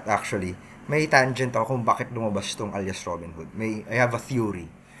 considering that, actually, may tangent ako kung bakit lumabas tong alias Robin Hood. I have a theory.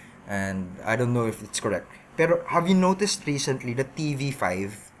 And I don't know if it's correct. Pero have you noticed recently that TV5,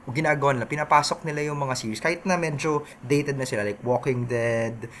 ginagawa nila, pinapasok nila yung mga series, kahit na medyo dated na sila, like Walking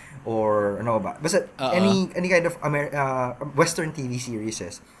Dead, or ano ba, basta Oo. any kind of Western TV series.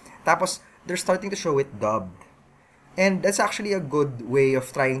 Tapos, they're starting to show it dubbed. And that's actually a good way of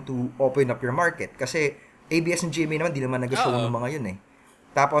trying to open up your market. Kasi ABS and GMA naman, di naman nag-show Oo. ng mga yun eh.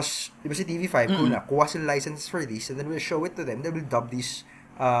 Tapos, di ba si TV5, Mm-mm. kuha sila licenses for this, and then we'll show it to them. They will dub these.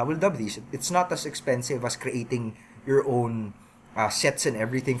 It's not as expensive as creating your own sets and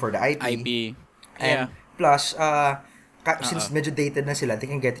everything for the IP. IP. And Yeah. plus, Oo. since medyo dated na sila, they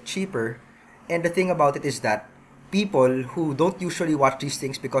can get it cheaper. And the thing about it is that people who don't usually watch these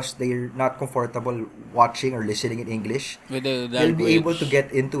things because they're not comfortable watching or listening in English, With the they'll be able to language.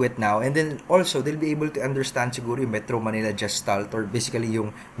 get into it now. And then also, they'll be able to understand siguro yung Metro Manila gestalt or basically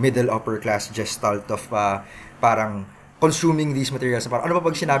yung middle upper class gestalt of parang consuming these materials. Parang, ano ba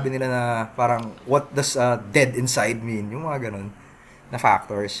pag sinabi nila na parang what does dead inside mean? Yung mga ganun na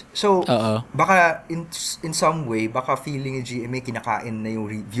factors. So, Oo. baka in some way, baka feeling ni GMA kinakain na yung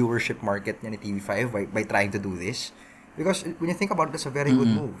viewership market niya ni TV5 by trying to do this. Because when you think about it, that's a very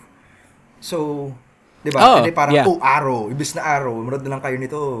good Mm-mm. move. So, di ba? Oh, Hindi parang, yeah. Arrow. Ibis na Arrow. Manood na lang kayo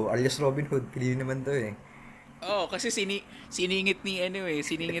nito. Alias Robin Hood. Piliin naman to eh. Oh, kasi siningit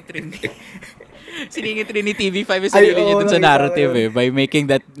rin ni TV5 yung sarili niya dun sa nakita ko narrative yun. by making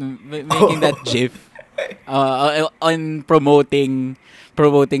that gif on promoting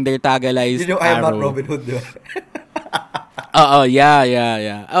their Tagalize Yun yung I am not Arrow. Robin Hood, di ba?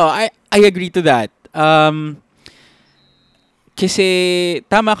 Yeah. Oh, I agree to that. Kasi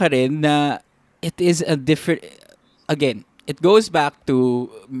tama ka rin na it is a different, again, it goes back to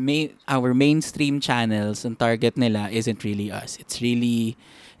our mainstream channels, and target nila isn't really us. It's really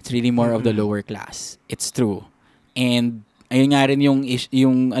more of the lower class. It's true. And ayun nga rin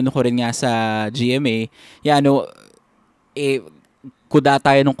yung ano ko rin nga sa GMA, eh, kuda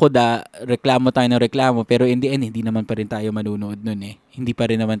tayo ng kuda, reklamo tayo ng reklamo, pero in the end, hindi naman pa rin tayo manunood nun eh. Hindi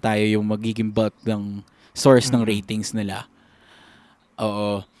pa rin naman tayo yung magiging bulk ng source ng ratings nila.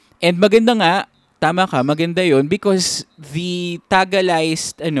 Oo. And maganda nga, tama ka, maganda yun because the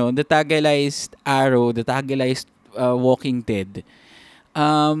tagalized Arrow, the tagalized Walking Dead,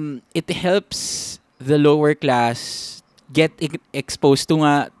 it helps the lower class get exposed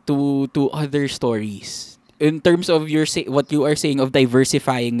to other stories in terms of what you are saying of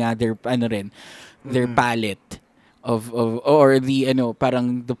diversifying nga their palette of or the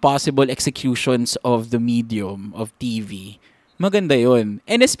parang the possible executions of the medium of TV. Maganda yun.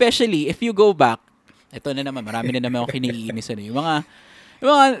 And especially if you go back, ito na naman, marami na naman ako kiniinis yung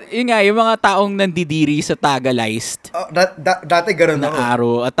mga taong nandidiri sa tagalized Dati ganun na ako.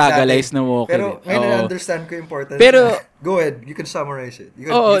 Arrow at tagalized na Walking Pero Dead. ngayon Oo. na-understand ko yung importance. Pero- Go ahead, you can summarize it.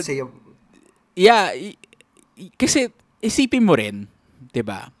 You Oo. can say, Yeah, kasi isipin mo rin, 'di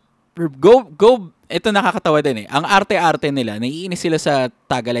ba? Ito nakakatawa din eh. Ang arte-arte nila, naiinis sila sa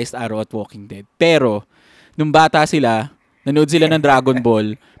tagalized Arrow at Walking Dead. Pero nung bata sila, nanood sila ng Dragon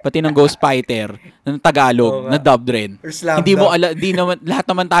Ball, pati ng Ghost Fighter, ng Tagalog, Oo nga. na dubbed rin. Or Slam Hindi mo Dunk. hindi naman lahat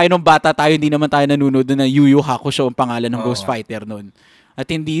naman tayo nung bata tayo, hindi naman tayo nanonood na Yu Yu Hakusho ang pangalan ng Oo Ghost nga. Fighter noon. At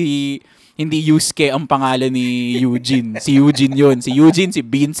hindi Yusuke ang pangalan ni Eugene. Si Eugene yun. Si Eugene, si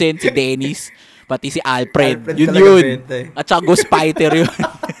Vincent, si Dennis, pati si Alfred. Alfred Yun talaga yun. benta eh. At saka Ghost Fighter yun.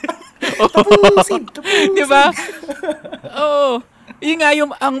 Tapusin! Di ba? Oo. Yun nga,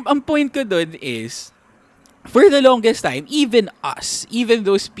 ang point ko doon is, for the longest time, even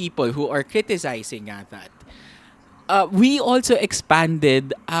those people who are criticizing that, we also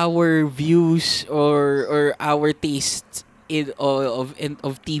expanded our views or our tastes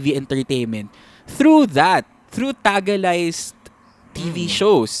of TV entertainment through tagalized TV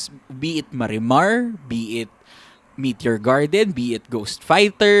shows, be it Marimar, be it Meet Your Garden, be it Ghost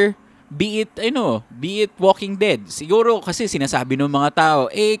Fighter, be it Walking Dead. Siguro kasi sinasabi ng mga tao,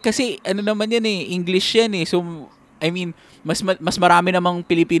 kasi naman yan English yan so I mean, mas marami namang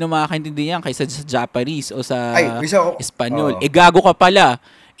Pilipino makakaintindi yan kaysa sa Japanese o sa Espanyol. Gago ka pala.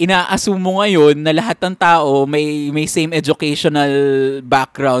 Ina-assume mo ngayon na lahat ng tao may same educational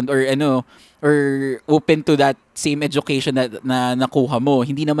background or open to that same education na nakuha mo.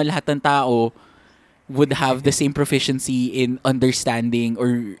 Hindi naman lahat ng tao would have the same proficiency in understanding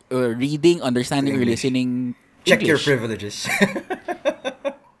or reading, understanding or English. listening Check your English. privileges.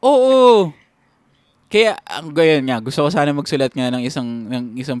 Oo. Kaya ang ganyan nga, gusto ko sana magsulat nga ng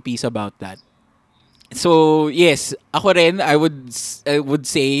isang piece about that. So, yes, ako rin I would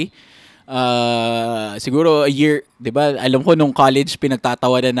say siguro a year, 'di ba? Alam ko nung college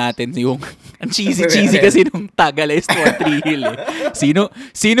pinagtatawanan natin yung ang cheesy kasi nung tagalized One Tree Hill eh.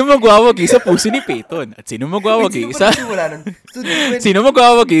 Sino magwawagi sa puso ni Peyton at sino magwawagi sa sino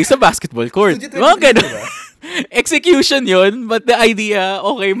magwawagi sa basketball court. Mga ganun. Execution yun, but the idea,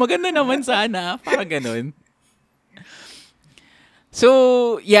 okay, maganda naman sana. Parang ganun.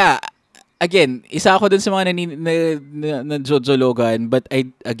 So, yeah. Again, isa ako dun sa mga na jojologan, but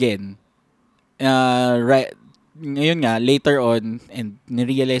right, ngayon nga, later on, and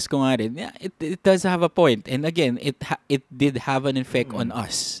nirealize ko nga rin, yeah, it does have a point. And again, it did have an effect on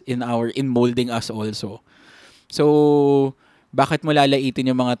us, in molding us also. So, bakit mo lalaitin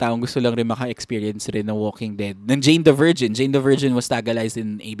yung mga taong gusto lang rin maka-experience rin ng Walking Dead? Ng Jane the Virgin. Jane the Virgin was tagalized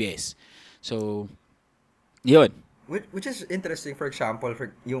in ABS. So, yun. Which is interesting, for example,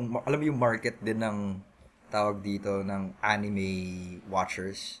 alam mo yung market din ng tawag dito ng anime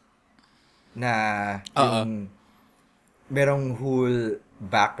watchers na yung merong whole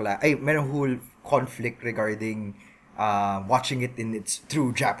conflict regarding watching it in its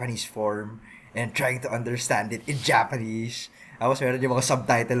true Japanese form and trying to understand it in Japanese. Tapos meron yung mga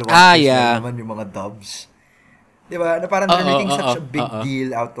subtitle watchers naman yung mga dubs. Diba? Na parang they're making such a big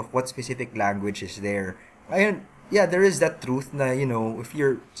deal out of what specific language is there. Ayun, yeah, there is that truth na, if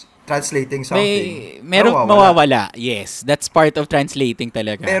you're translating something, merong mawawala. Yes, that's part of translating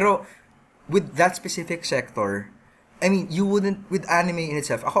talaga. Pero, with that specific sector, I mean, you wouldn't, with anime in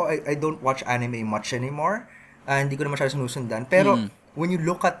itself, I don't watch anime much anymore. Hindi ko na masyado sinusundan. Pero, when you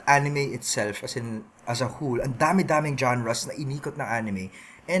look at anime itself, as a whole, ang dami-daming genres na inikot ng anime,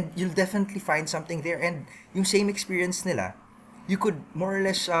 and you'll definitely find something there. And yung same experience nila, you could more or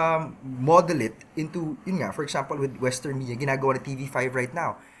less model it into, yun nga, for example, with Western media, ginagawa ng TV5 right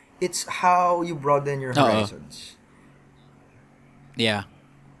now. It's how you broaden your Oo. horizons. Yeah,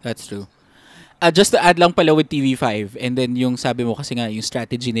 that's true. Just to add lang pala with TV5, and then yung sabi mo kasi nga, yung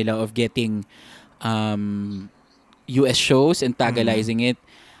strategy nila of getting um, US shows and tagalizing it.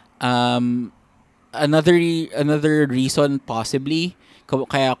 Another reason possibly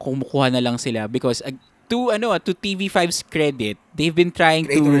kaya kumukuha na lang sila because to TV5's credit, Create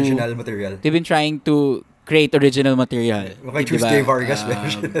original material. they've been trying to create original material. Okay, Di ba? Tuesday Vargas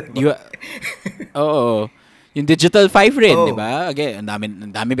version. Oo. Yung Digital 5 rin, Oh. di ba? Again,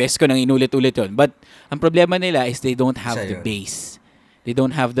 ang dami beses ko nang inulit-ulit yun. But, ang problema nila is they don't have Isa the yun. base. They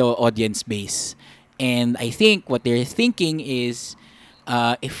don't have the audience base. And I think what they're thinking is,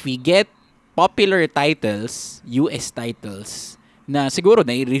 if we get popular titles, US titles, na siguro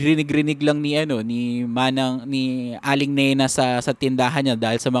nairinig-rinig lang ni Aling Nena sa tindahan niya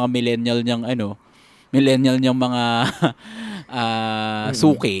dahil sa mga millennial niyang mga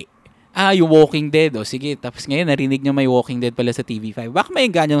suki. Yung Walking Dead. O sige, tapos ngayon narinig niya may Walking Dead pala sa TV5. Baka may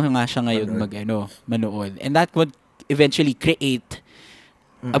ganyan nga siya ngayon manood. And that would eventually create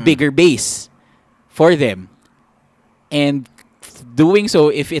a bigger base for them. And doing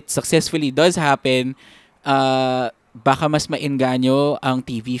so, if it successfully does happen, baka mas maengganyo ang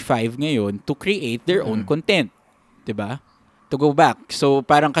TV5 ngayon to create their own content. 'Di ba? To go back. So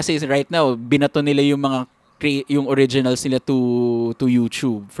parang kasi right now, binato nila yung yung originals nila to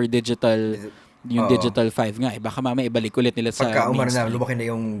YouTube for digital yung Oo. Digital 5 nga. Baka mamaya ibalik ulit nila sa Pagka umano na, mainstream. lumaki na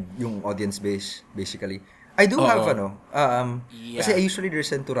yung audience base, basically. I do Oo. have, Yeah. kasi I usually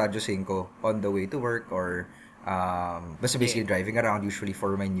listen to Radyo 5 on the way to work or, basta basically driving around, usually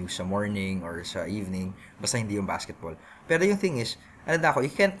for my news sa morning or sa evening, basta hindi yung basketball. Pero yung thing is, you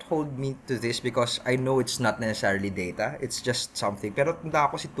can't hold me to this because I know it's not necessarily data, it's just something. Pero tanda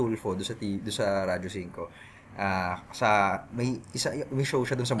ako si Tulfo doon sa Radyo 5. May show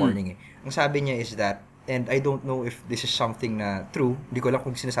siya doon sa morning eh. Ang sabi niya is that, and I don't know if this is something na true, hindi ko lang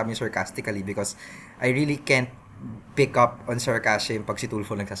kung sinasabi niya sarcastically because I really can't pick up on sarcasm pag si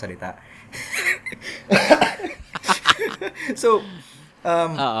Tulfo nagsasalita. So,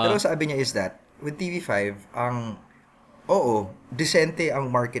 pero sabi niya is that, with TV5, decente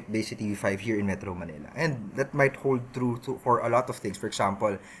ang market base sa TV5 here in Metro Manila. And that might hold true for a lot of things. For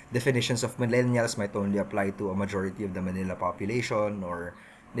example, definitions of millennials might only apply to a majority of the Manila population or,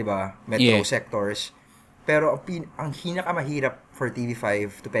 di ba, metro sectors. Pero ang pinakamahirap for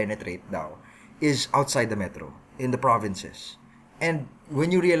TV5 to penetrate daw is outside the metro, in the provinces. And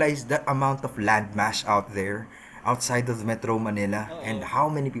when you realize that amount of land mass out there, outside of Metro Manila, and how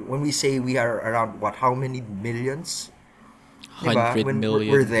many people, when we say we are around, how many millions? 100 Diba? When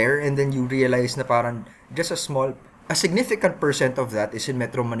million. we're there, and then you realize na parang just a significant percent of that is in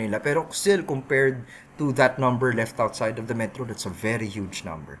Metro Manila, pero still compared to that number left outside of the metro, that's a very huge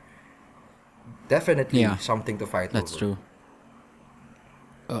number. Definitely something to fight That's over. true.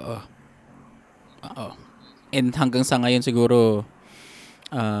 And hanggang sa ngayon siguro,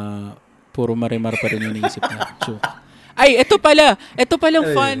 puro marimar pa rin yung naisip na. Joke. Ay, ito palang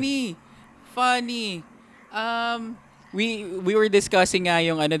funny. We were discussing nga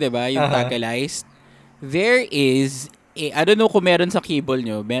yung diba, yung tagalized. There is I don't know kung meron sa cable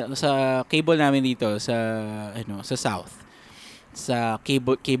nyo, sa cable namin dito sa sa South, sa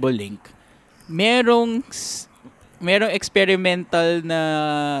cable link. Merong experimental na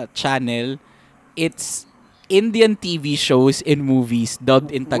channel. It's Indian TV shows and movies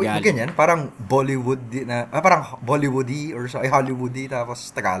dubbed in Tagalog. Wait, ganyan? Parang Bollywood parang Bollywoody or Hollywoody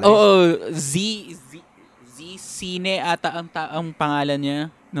tapos Tagalog. Oo, Z Cine ata ang pangalan niya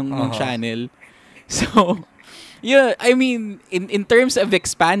ng channel. So, yeah, I mean in terms of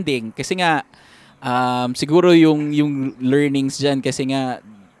expanding kasi nga siguro yung learnings diyan kasi nga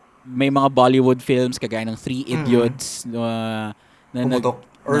may mga Bollywood films kagaya ng Three Idiots na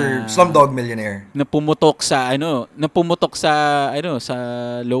or Slumdog Millionaire na pumutok sa sa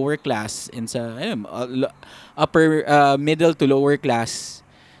lower class and sa upper middle to lower class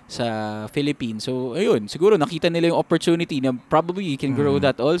sa Philippines. So ayun, siguro nakita nila yung opportunity na probably you can grow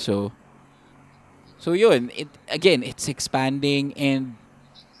that also. So yun, it's expanding and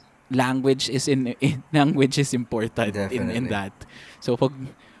language is important in that. So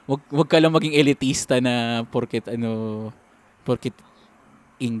wag ka lang maging elitista na porket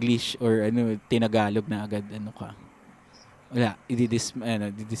English or tinagalog na agad ka. Wala,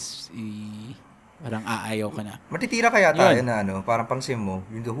 parang aayaw ka na. Matitira kaya tayo na parang pansin mo,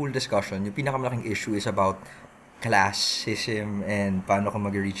 yung the whole discussion, yung pinakamalaking issue is about classism and paano ka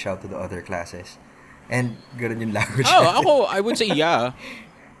mag-reach out to the other classes. And ganun yung language. I would say yeah.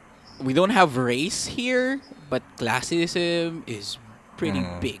 We don't have race here, but classism is pretty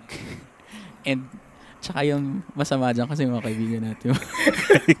big. And tsaka yung masama dyan kasi mga kaibigan natin.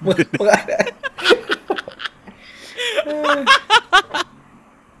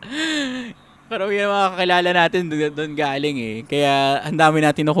 Pero yung mga kakilala natin doon galing eh. Kaya ang dami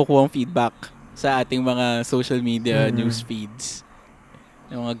natin nakukuha feedback sa ating mga social media news feeds.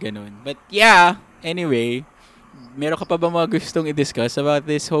 Yung mga ganun. But yeah, anyway, meron ka pa ba mga gustong i-discuss about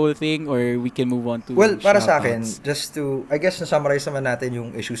this whole thing or we can move on to well, para sa akin, shoutouts? just to, I guess, na-summarize naman natin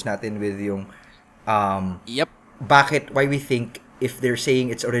yung issues natin with yung Yep. why we think if they're saying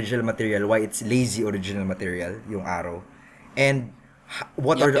it's original material, why it's lazy original material, yung Arrow. And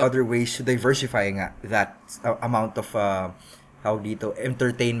what are the other ways to diversify nga that amount of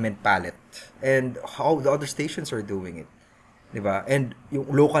entertainment palette and how the other stations are doing it, diba? And yung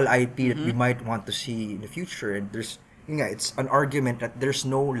local IP that we might want to see in the future, and it's an argument that there's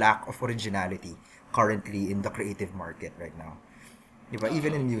no lack of originality currently in the creative market right now, diba?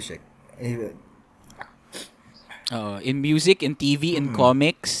 Even in music, In music, in TV, in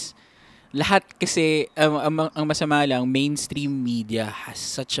comics, lahat kasi, ang masama lang, mainstream media has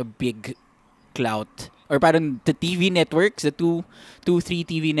such a big clout. Or parang the TV networks, the two, three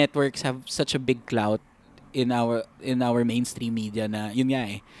TV networks have such a big clout in our mainstream media na, yun nga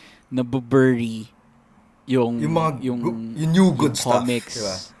eh, nabubury yung new good stuff, comics.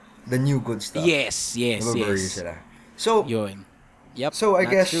 diba? The new good stuff. Yes. Nabubury sila. So, yun. Yep. So I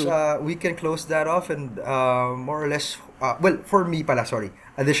guess true. we can close that off and more or less for me pala, sorry.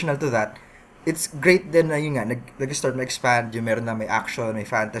 Additional to that, it's great din na yun nga nag-start ma-expand, yung meron na may action, may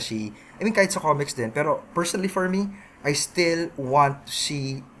fantasy. I mean kahit sa comics din, pero personally for me, I still want to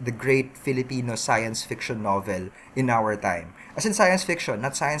see the great Filipino science fiction novel in our time. As in science fiction,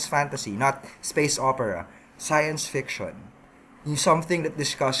 not science fantasy, not space opera, science fiction. Yung something that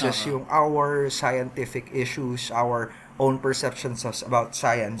discusses yung our scientific issues, our own perceptions about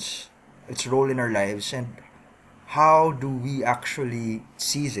science, its role in our lives, and how do we actually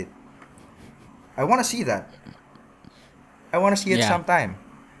seize it. I want to see that. I want to see it sometime.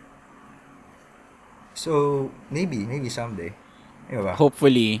 So, maybe someday. Diba?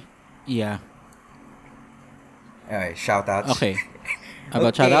 Hopefully, yeah. Alright, shoutouts. Okay.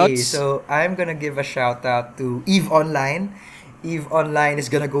 About shoutouts? So I'm gonna give a shout out to EVE Online. EVE Online is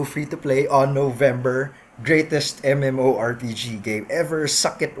gonna go free to play on November. Greatest MMORPG game ever.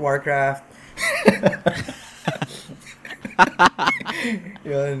 Suck it, Warcraft.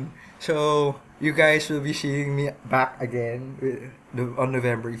 Yun. So you guys will be seeing me back again on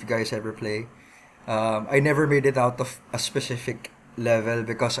November if you guys ever play. I never made it out of a specific level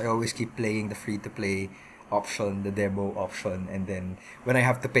because I always keep playing the free-to-play option, the demo option, and then when I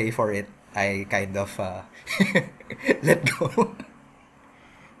have to pay for it, I kind of let go.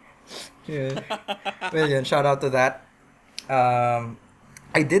 Yeah. Well, yun, shout out to that.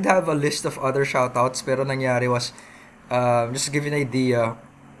 I did have a list of other shoutouts, pero nangyari was, just to give you an idea,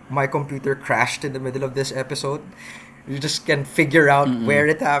 my computer crashed in the middle of this episode. You just can figure out where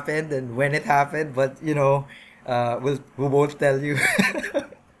it happened and when it happened, but we won't tell you.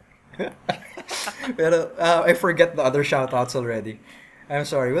 Pero I forget the other shoutouts already. I'm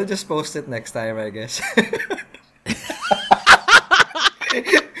sorry. We'll just post it next time, I guess.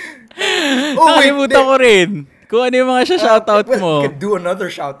 Nakalimutan ko rin. Kung ano yung mga shoutout mo. We can do another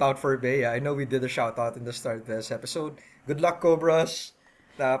shoutout for Bea. I know we did a shoutout in the start of this episode. Good luck, Cobras.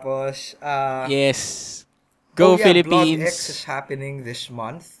 Tapos, yes. Go Philippines. Blog X is happening this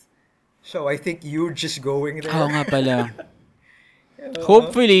month. So, I think you're just going there. Oo nga pala.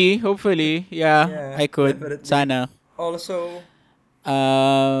 Hopefully. Yeah, I could. Definitely. Sana. Also,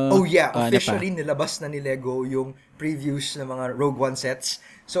 officially nilabas na ni Lego yung previews ng mga Rogue One sets.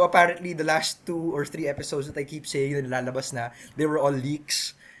 So apparently the last 2 or 3 episodes that I keep saying na nilalabas na, they were all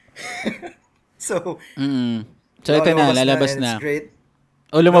leaks. So ito na, lalabas na. It's great.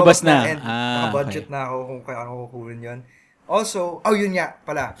 Lumabas na. And naka-budget na ako kung kaya ako kukunin yun. Also, yun nga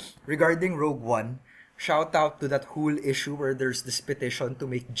pala, regarding Rogue One, shout out to that whole issue where there's this petition to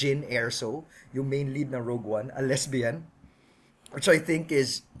make Jyn Erso, yung main lead ng Rogue One, a lesbian, which I think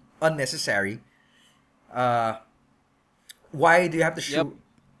is unnecessary. Why do you have to shoot? Yep.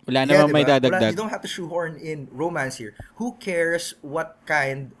 Wala namang may dadagdag. You don't have to shoehorn in romance here. Who cares what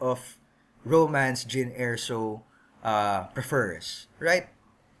kind of romance Jyn Erso prefers, right?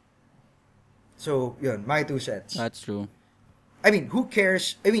 So, yun, my 2 cents. That's true. I mean, who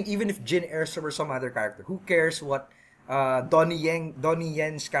cares? I mean, even if Jyn Erso were some other character, who cares what Donnie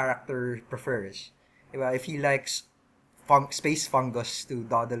Yen's character prefers? Diba? If he likes space fungus to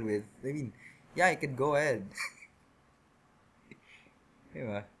dawdle with, I mean, yeah, you could go ahead.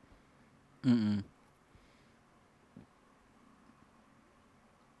 Diba? Mm-mm.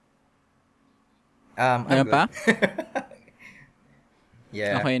 I'm Meron good. pa?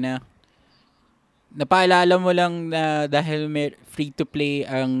 Yeah. Okay na. Napaalala mo lang na dahil may free-to-play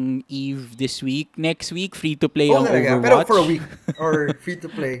ang Eve this week. Next week, free-to-play Oh, ang talaga? Pero for a Overwatch. week? Or free to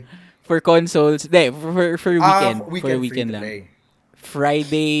play? For consoles. Hindi, for weekend. For Weekend free weekend to lang. play.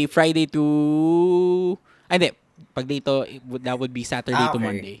 Friday to... Hindi. Pag dito, that would be Saturday to Okay.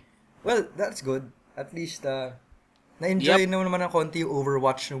 Monday. Well, that's good. At least, Yep. na-enjoy naman ng konti yung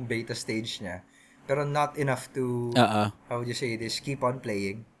Overwatch nung beta stage niya. Pero not enough to, how would you say this, keep on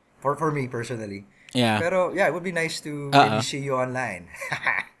playing. For me, personally. Yeah. Pero, yeah, it would be nice to maybe see you online.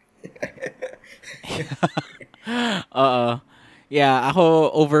 Oo. Yeah,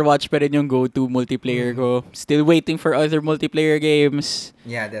 ako Overwatch pa rin yung go-to multiplayer ko. Still waiting for other multiplayer games.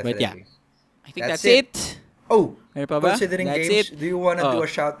 Yeah, But yeah, definitely. I think that's That's it. Oh, Meron pa ba? considering That's games, it. do you want to Oh. do a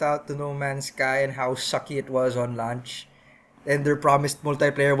shout out to No Man's Sky and how sucky it was on launch? And their promised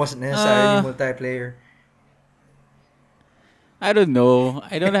multiplayer wasn't necessarily multiplayer. I don't know.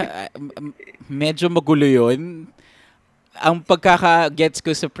 Medyo magulo yun. Ang pagkaka-gets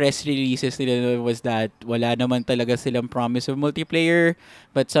ko sa press releases nila was that wala naman talaga silang promise of multiplayer,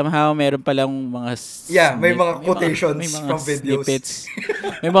 but somehow meron palang mga Yeah, may mga quotations may mga from videos. snippets.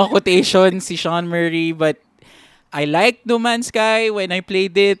 May mga quotations si Sean Murray, but I liked No Man's Sky when I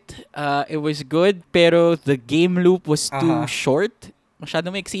played it. It was good, pero the game loop was too short.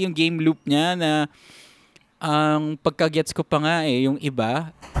 Masyado maiksi yung game loop niya na ang pagka-gets ko pa nga yung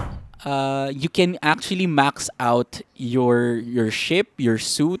iba, you can actually max out your ship, your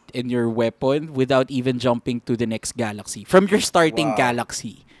suit, and your weapon without even jumping to the next galaxy. From your starting Wow.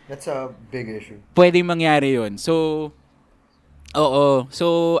 galaxy. That's a big issue. Pwedeng mangyari yun. So, oo.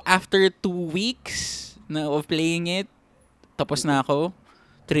 So, after 2 weeks of playing it, tapos na ako.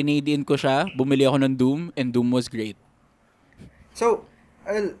 Trinade in ko siya. Bumili ako ng Doom, and Doom was great. So,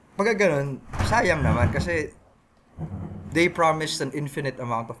 pag ganun, sayang naman kasi they promised an infinite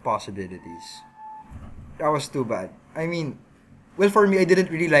amount of possibilities. That was too bad. I mean, well, for me, I didn't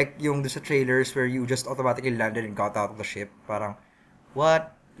really like yung sa trailers where you just automatically landed and got out of the ship. Parang,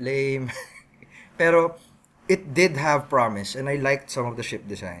 what? Lame. Pero, it did have promise and I liked some of the ship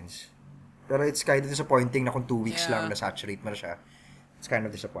designs. Pero it's kind of disappointing na kung 2 weeks lang na-saturate mo na siya. It's kind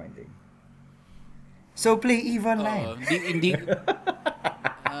of disappointing. So, play EVE Online. Hindi yun na.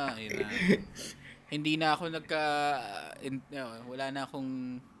 Hindi na ako wala na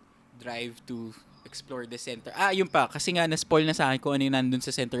akong drive to explore the center. Yun pa. Kasi nga, na-spoil na sa akin kung ano yung nandun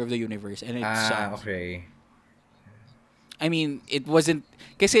sa center of the universe. And it sucks. Okay. I mean, it wasn't...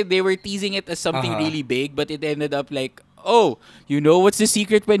 Kasi they were teasing it as something really big, but it ended up like, oh, you know what's the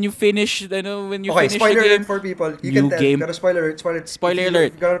secret when you finish, when you finish spoiler the game? alert for people. You New can tell. game. Pero spoiler alert. Spoiler If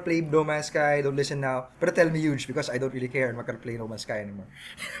alert. you're gonna play No Man's Sky, don't listen now. Pero tell me huge because I don't really care. I'm not gonna play No Man's Sky anymore.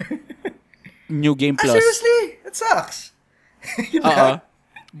 New Game Plus. Seriously? It sucks. Yun Oo. lang.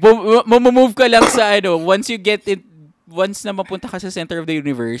 Move ka lang sa once na mapunta ka sa center of the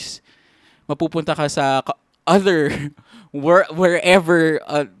universe, mapupunta ka sa other, wherever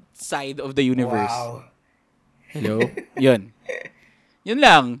side of the universe. Wow. Hello? Yun. Yun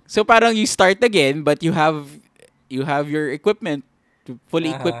lang. So parang you start again, but you have your equipment.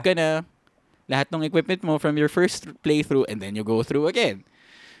 Fully equipped ka na. Lahat ng equipment mo from your first playthrough, and then you go through again.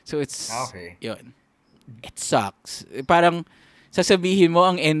 So it's, yun. It sucks. Parang, sasabihin mo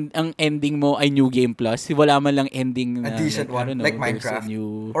ang ending mo ay New Game Plus. Wala man lang ending na A decent like, I don't one. know, Like Minecraft.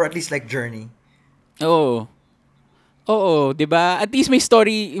 or Or at least like Journey. Oo, 'di ba? At least may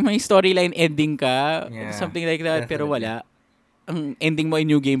storyline ending ka, Yeah, something like that, pero definitely. wala. Ang ending mo ay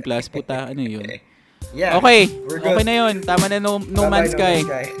New Game Plus, puta, ano 'yun? Yeah. Okay, We're good. okay na 'yun. Tama na No Man's Sky.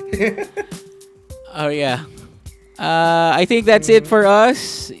 Oh yeah. I think that's it for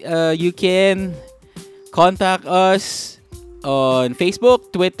us. You can contact us on Facebook,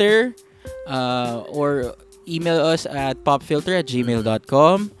 Twitter, or email us at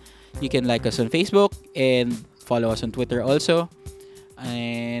popfilter@gmail.com. You can like us on Facebook and follow us on Twitter also.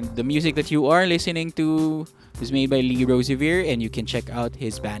 And the music that you are listening to was made by Lee Rosevere, and you can check out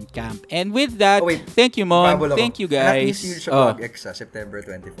his Bandcamp. And with that, thank you, Mon. Pablo Thank you, Anak guys. ni sa Blog X sa September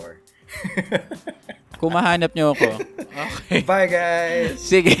 24. Kung mahanap nyo ako. Okay. Bye, guys!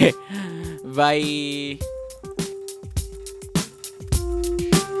 Sige. Bye.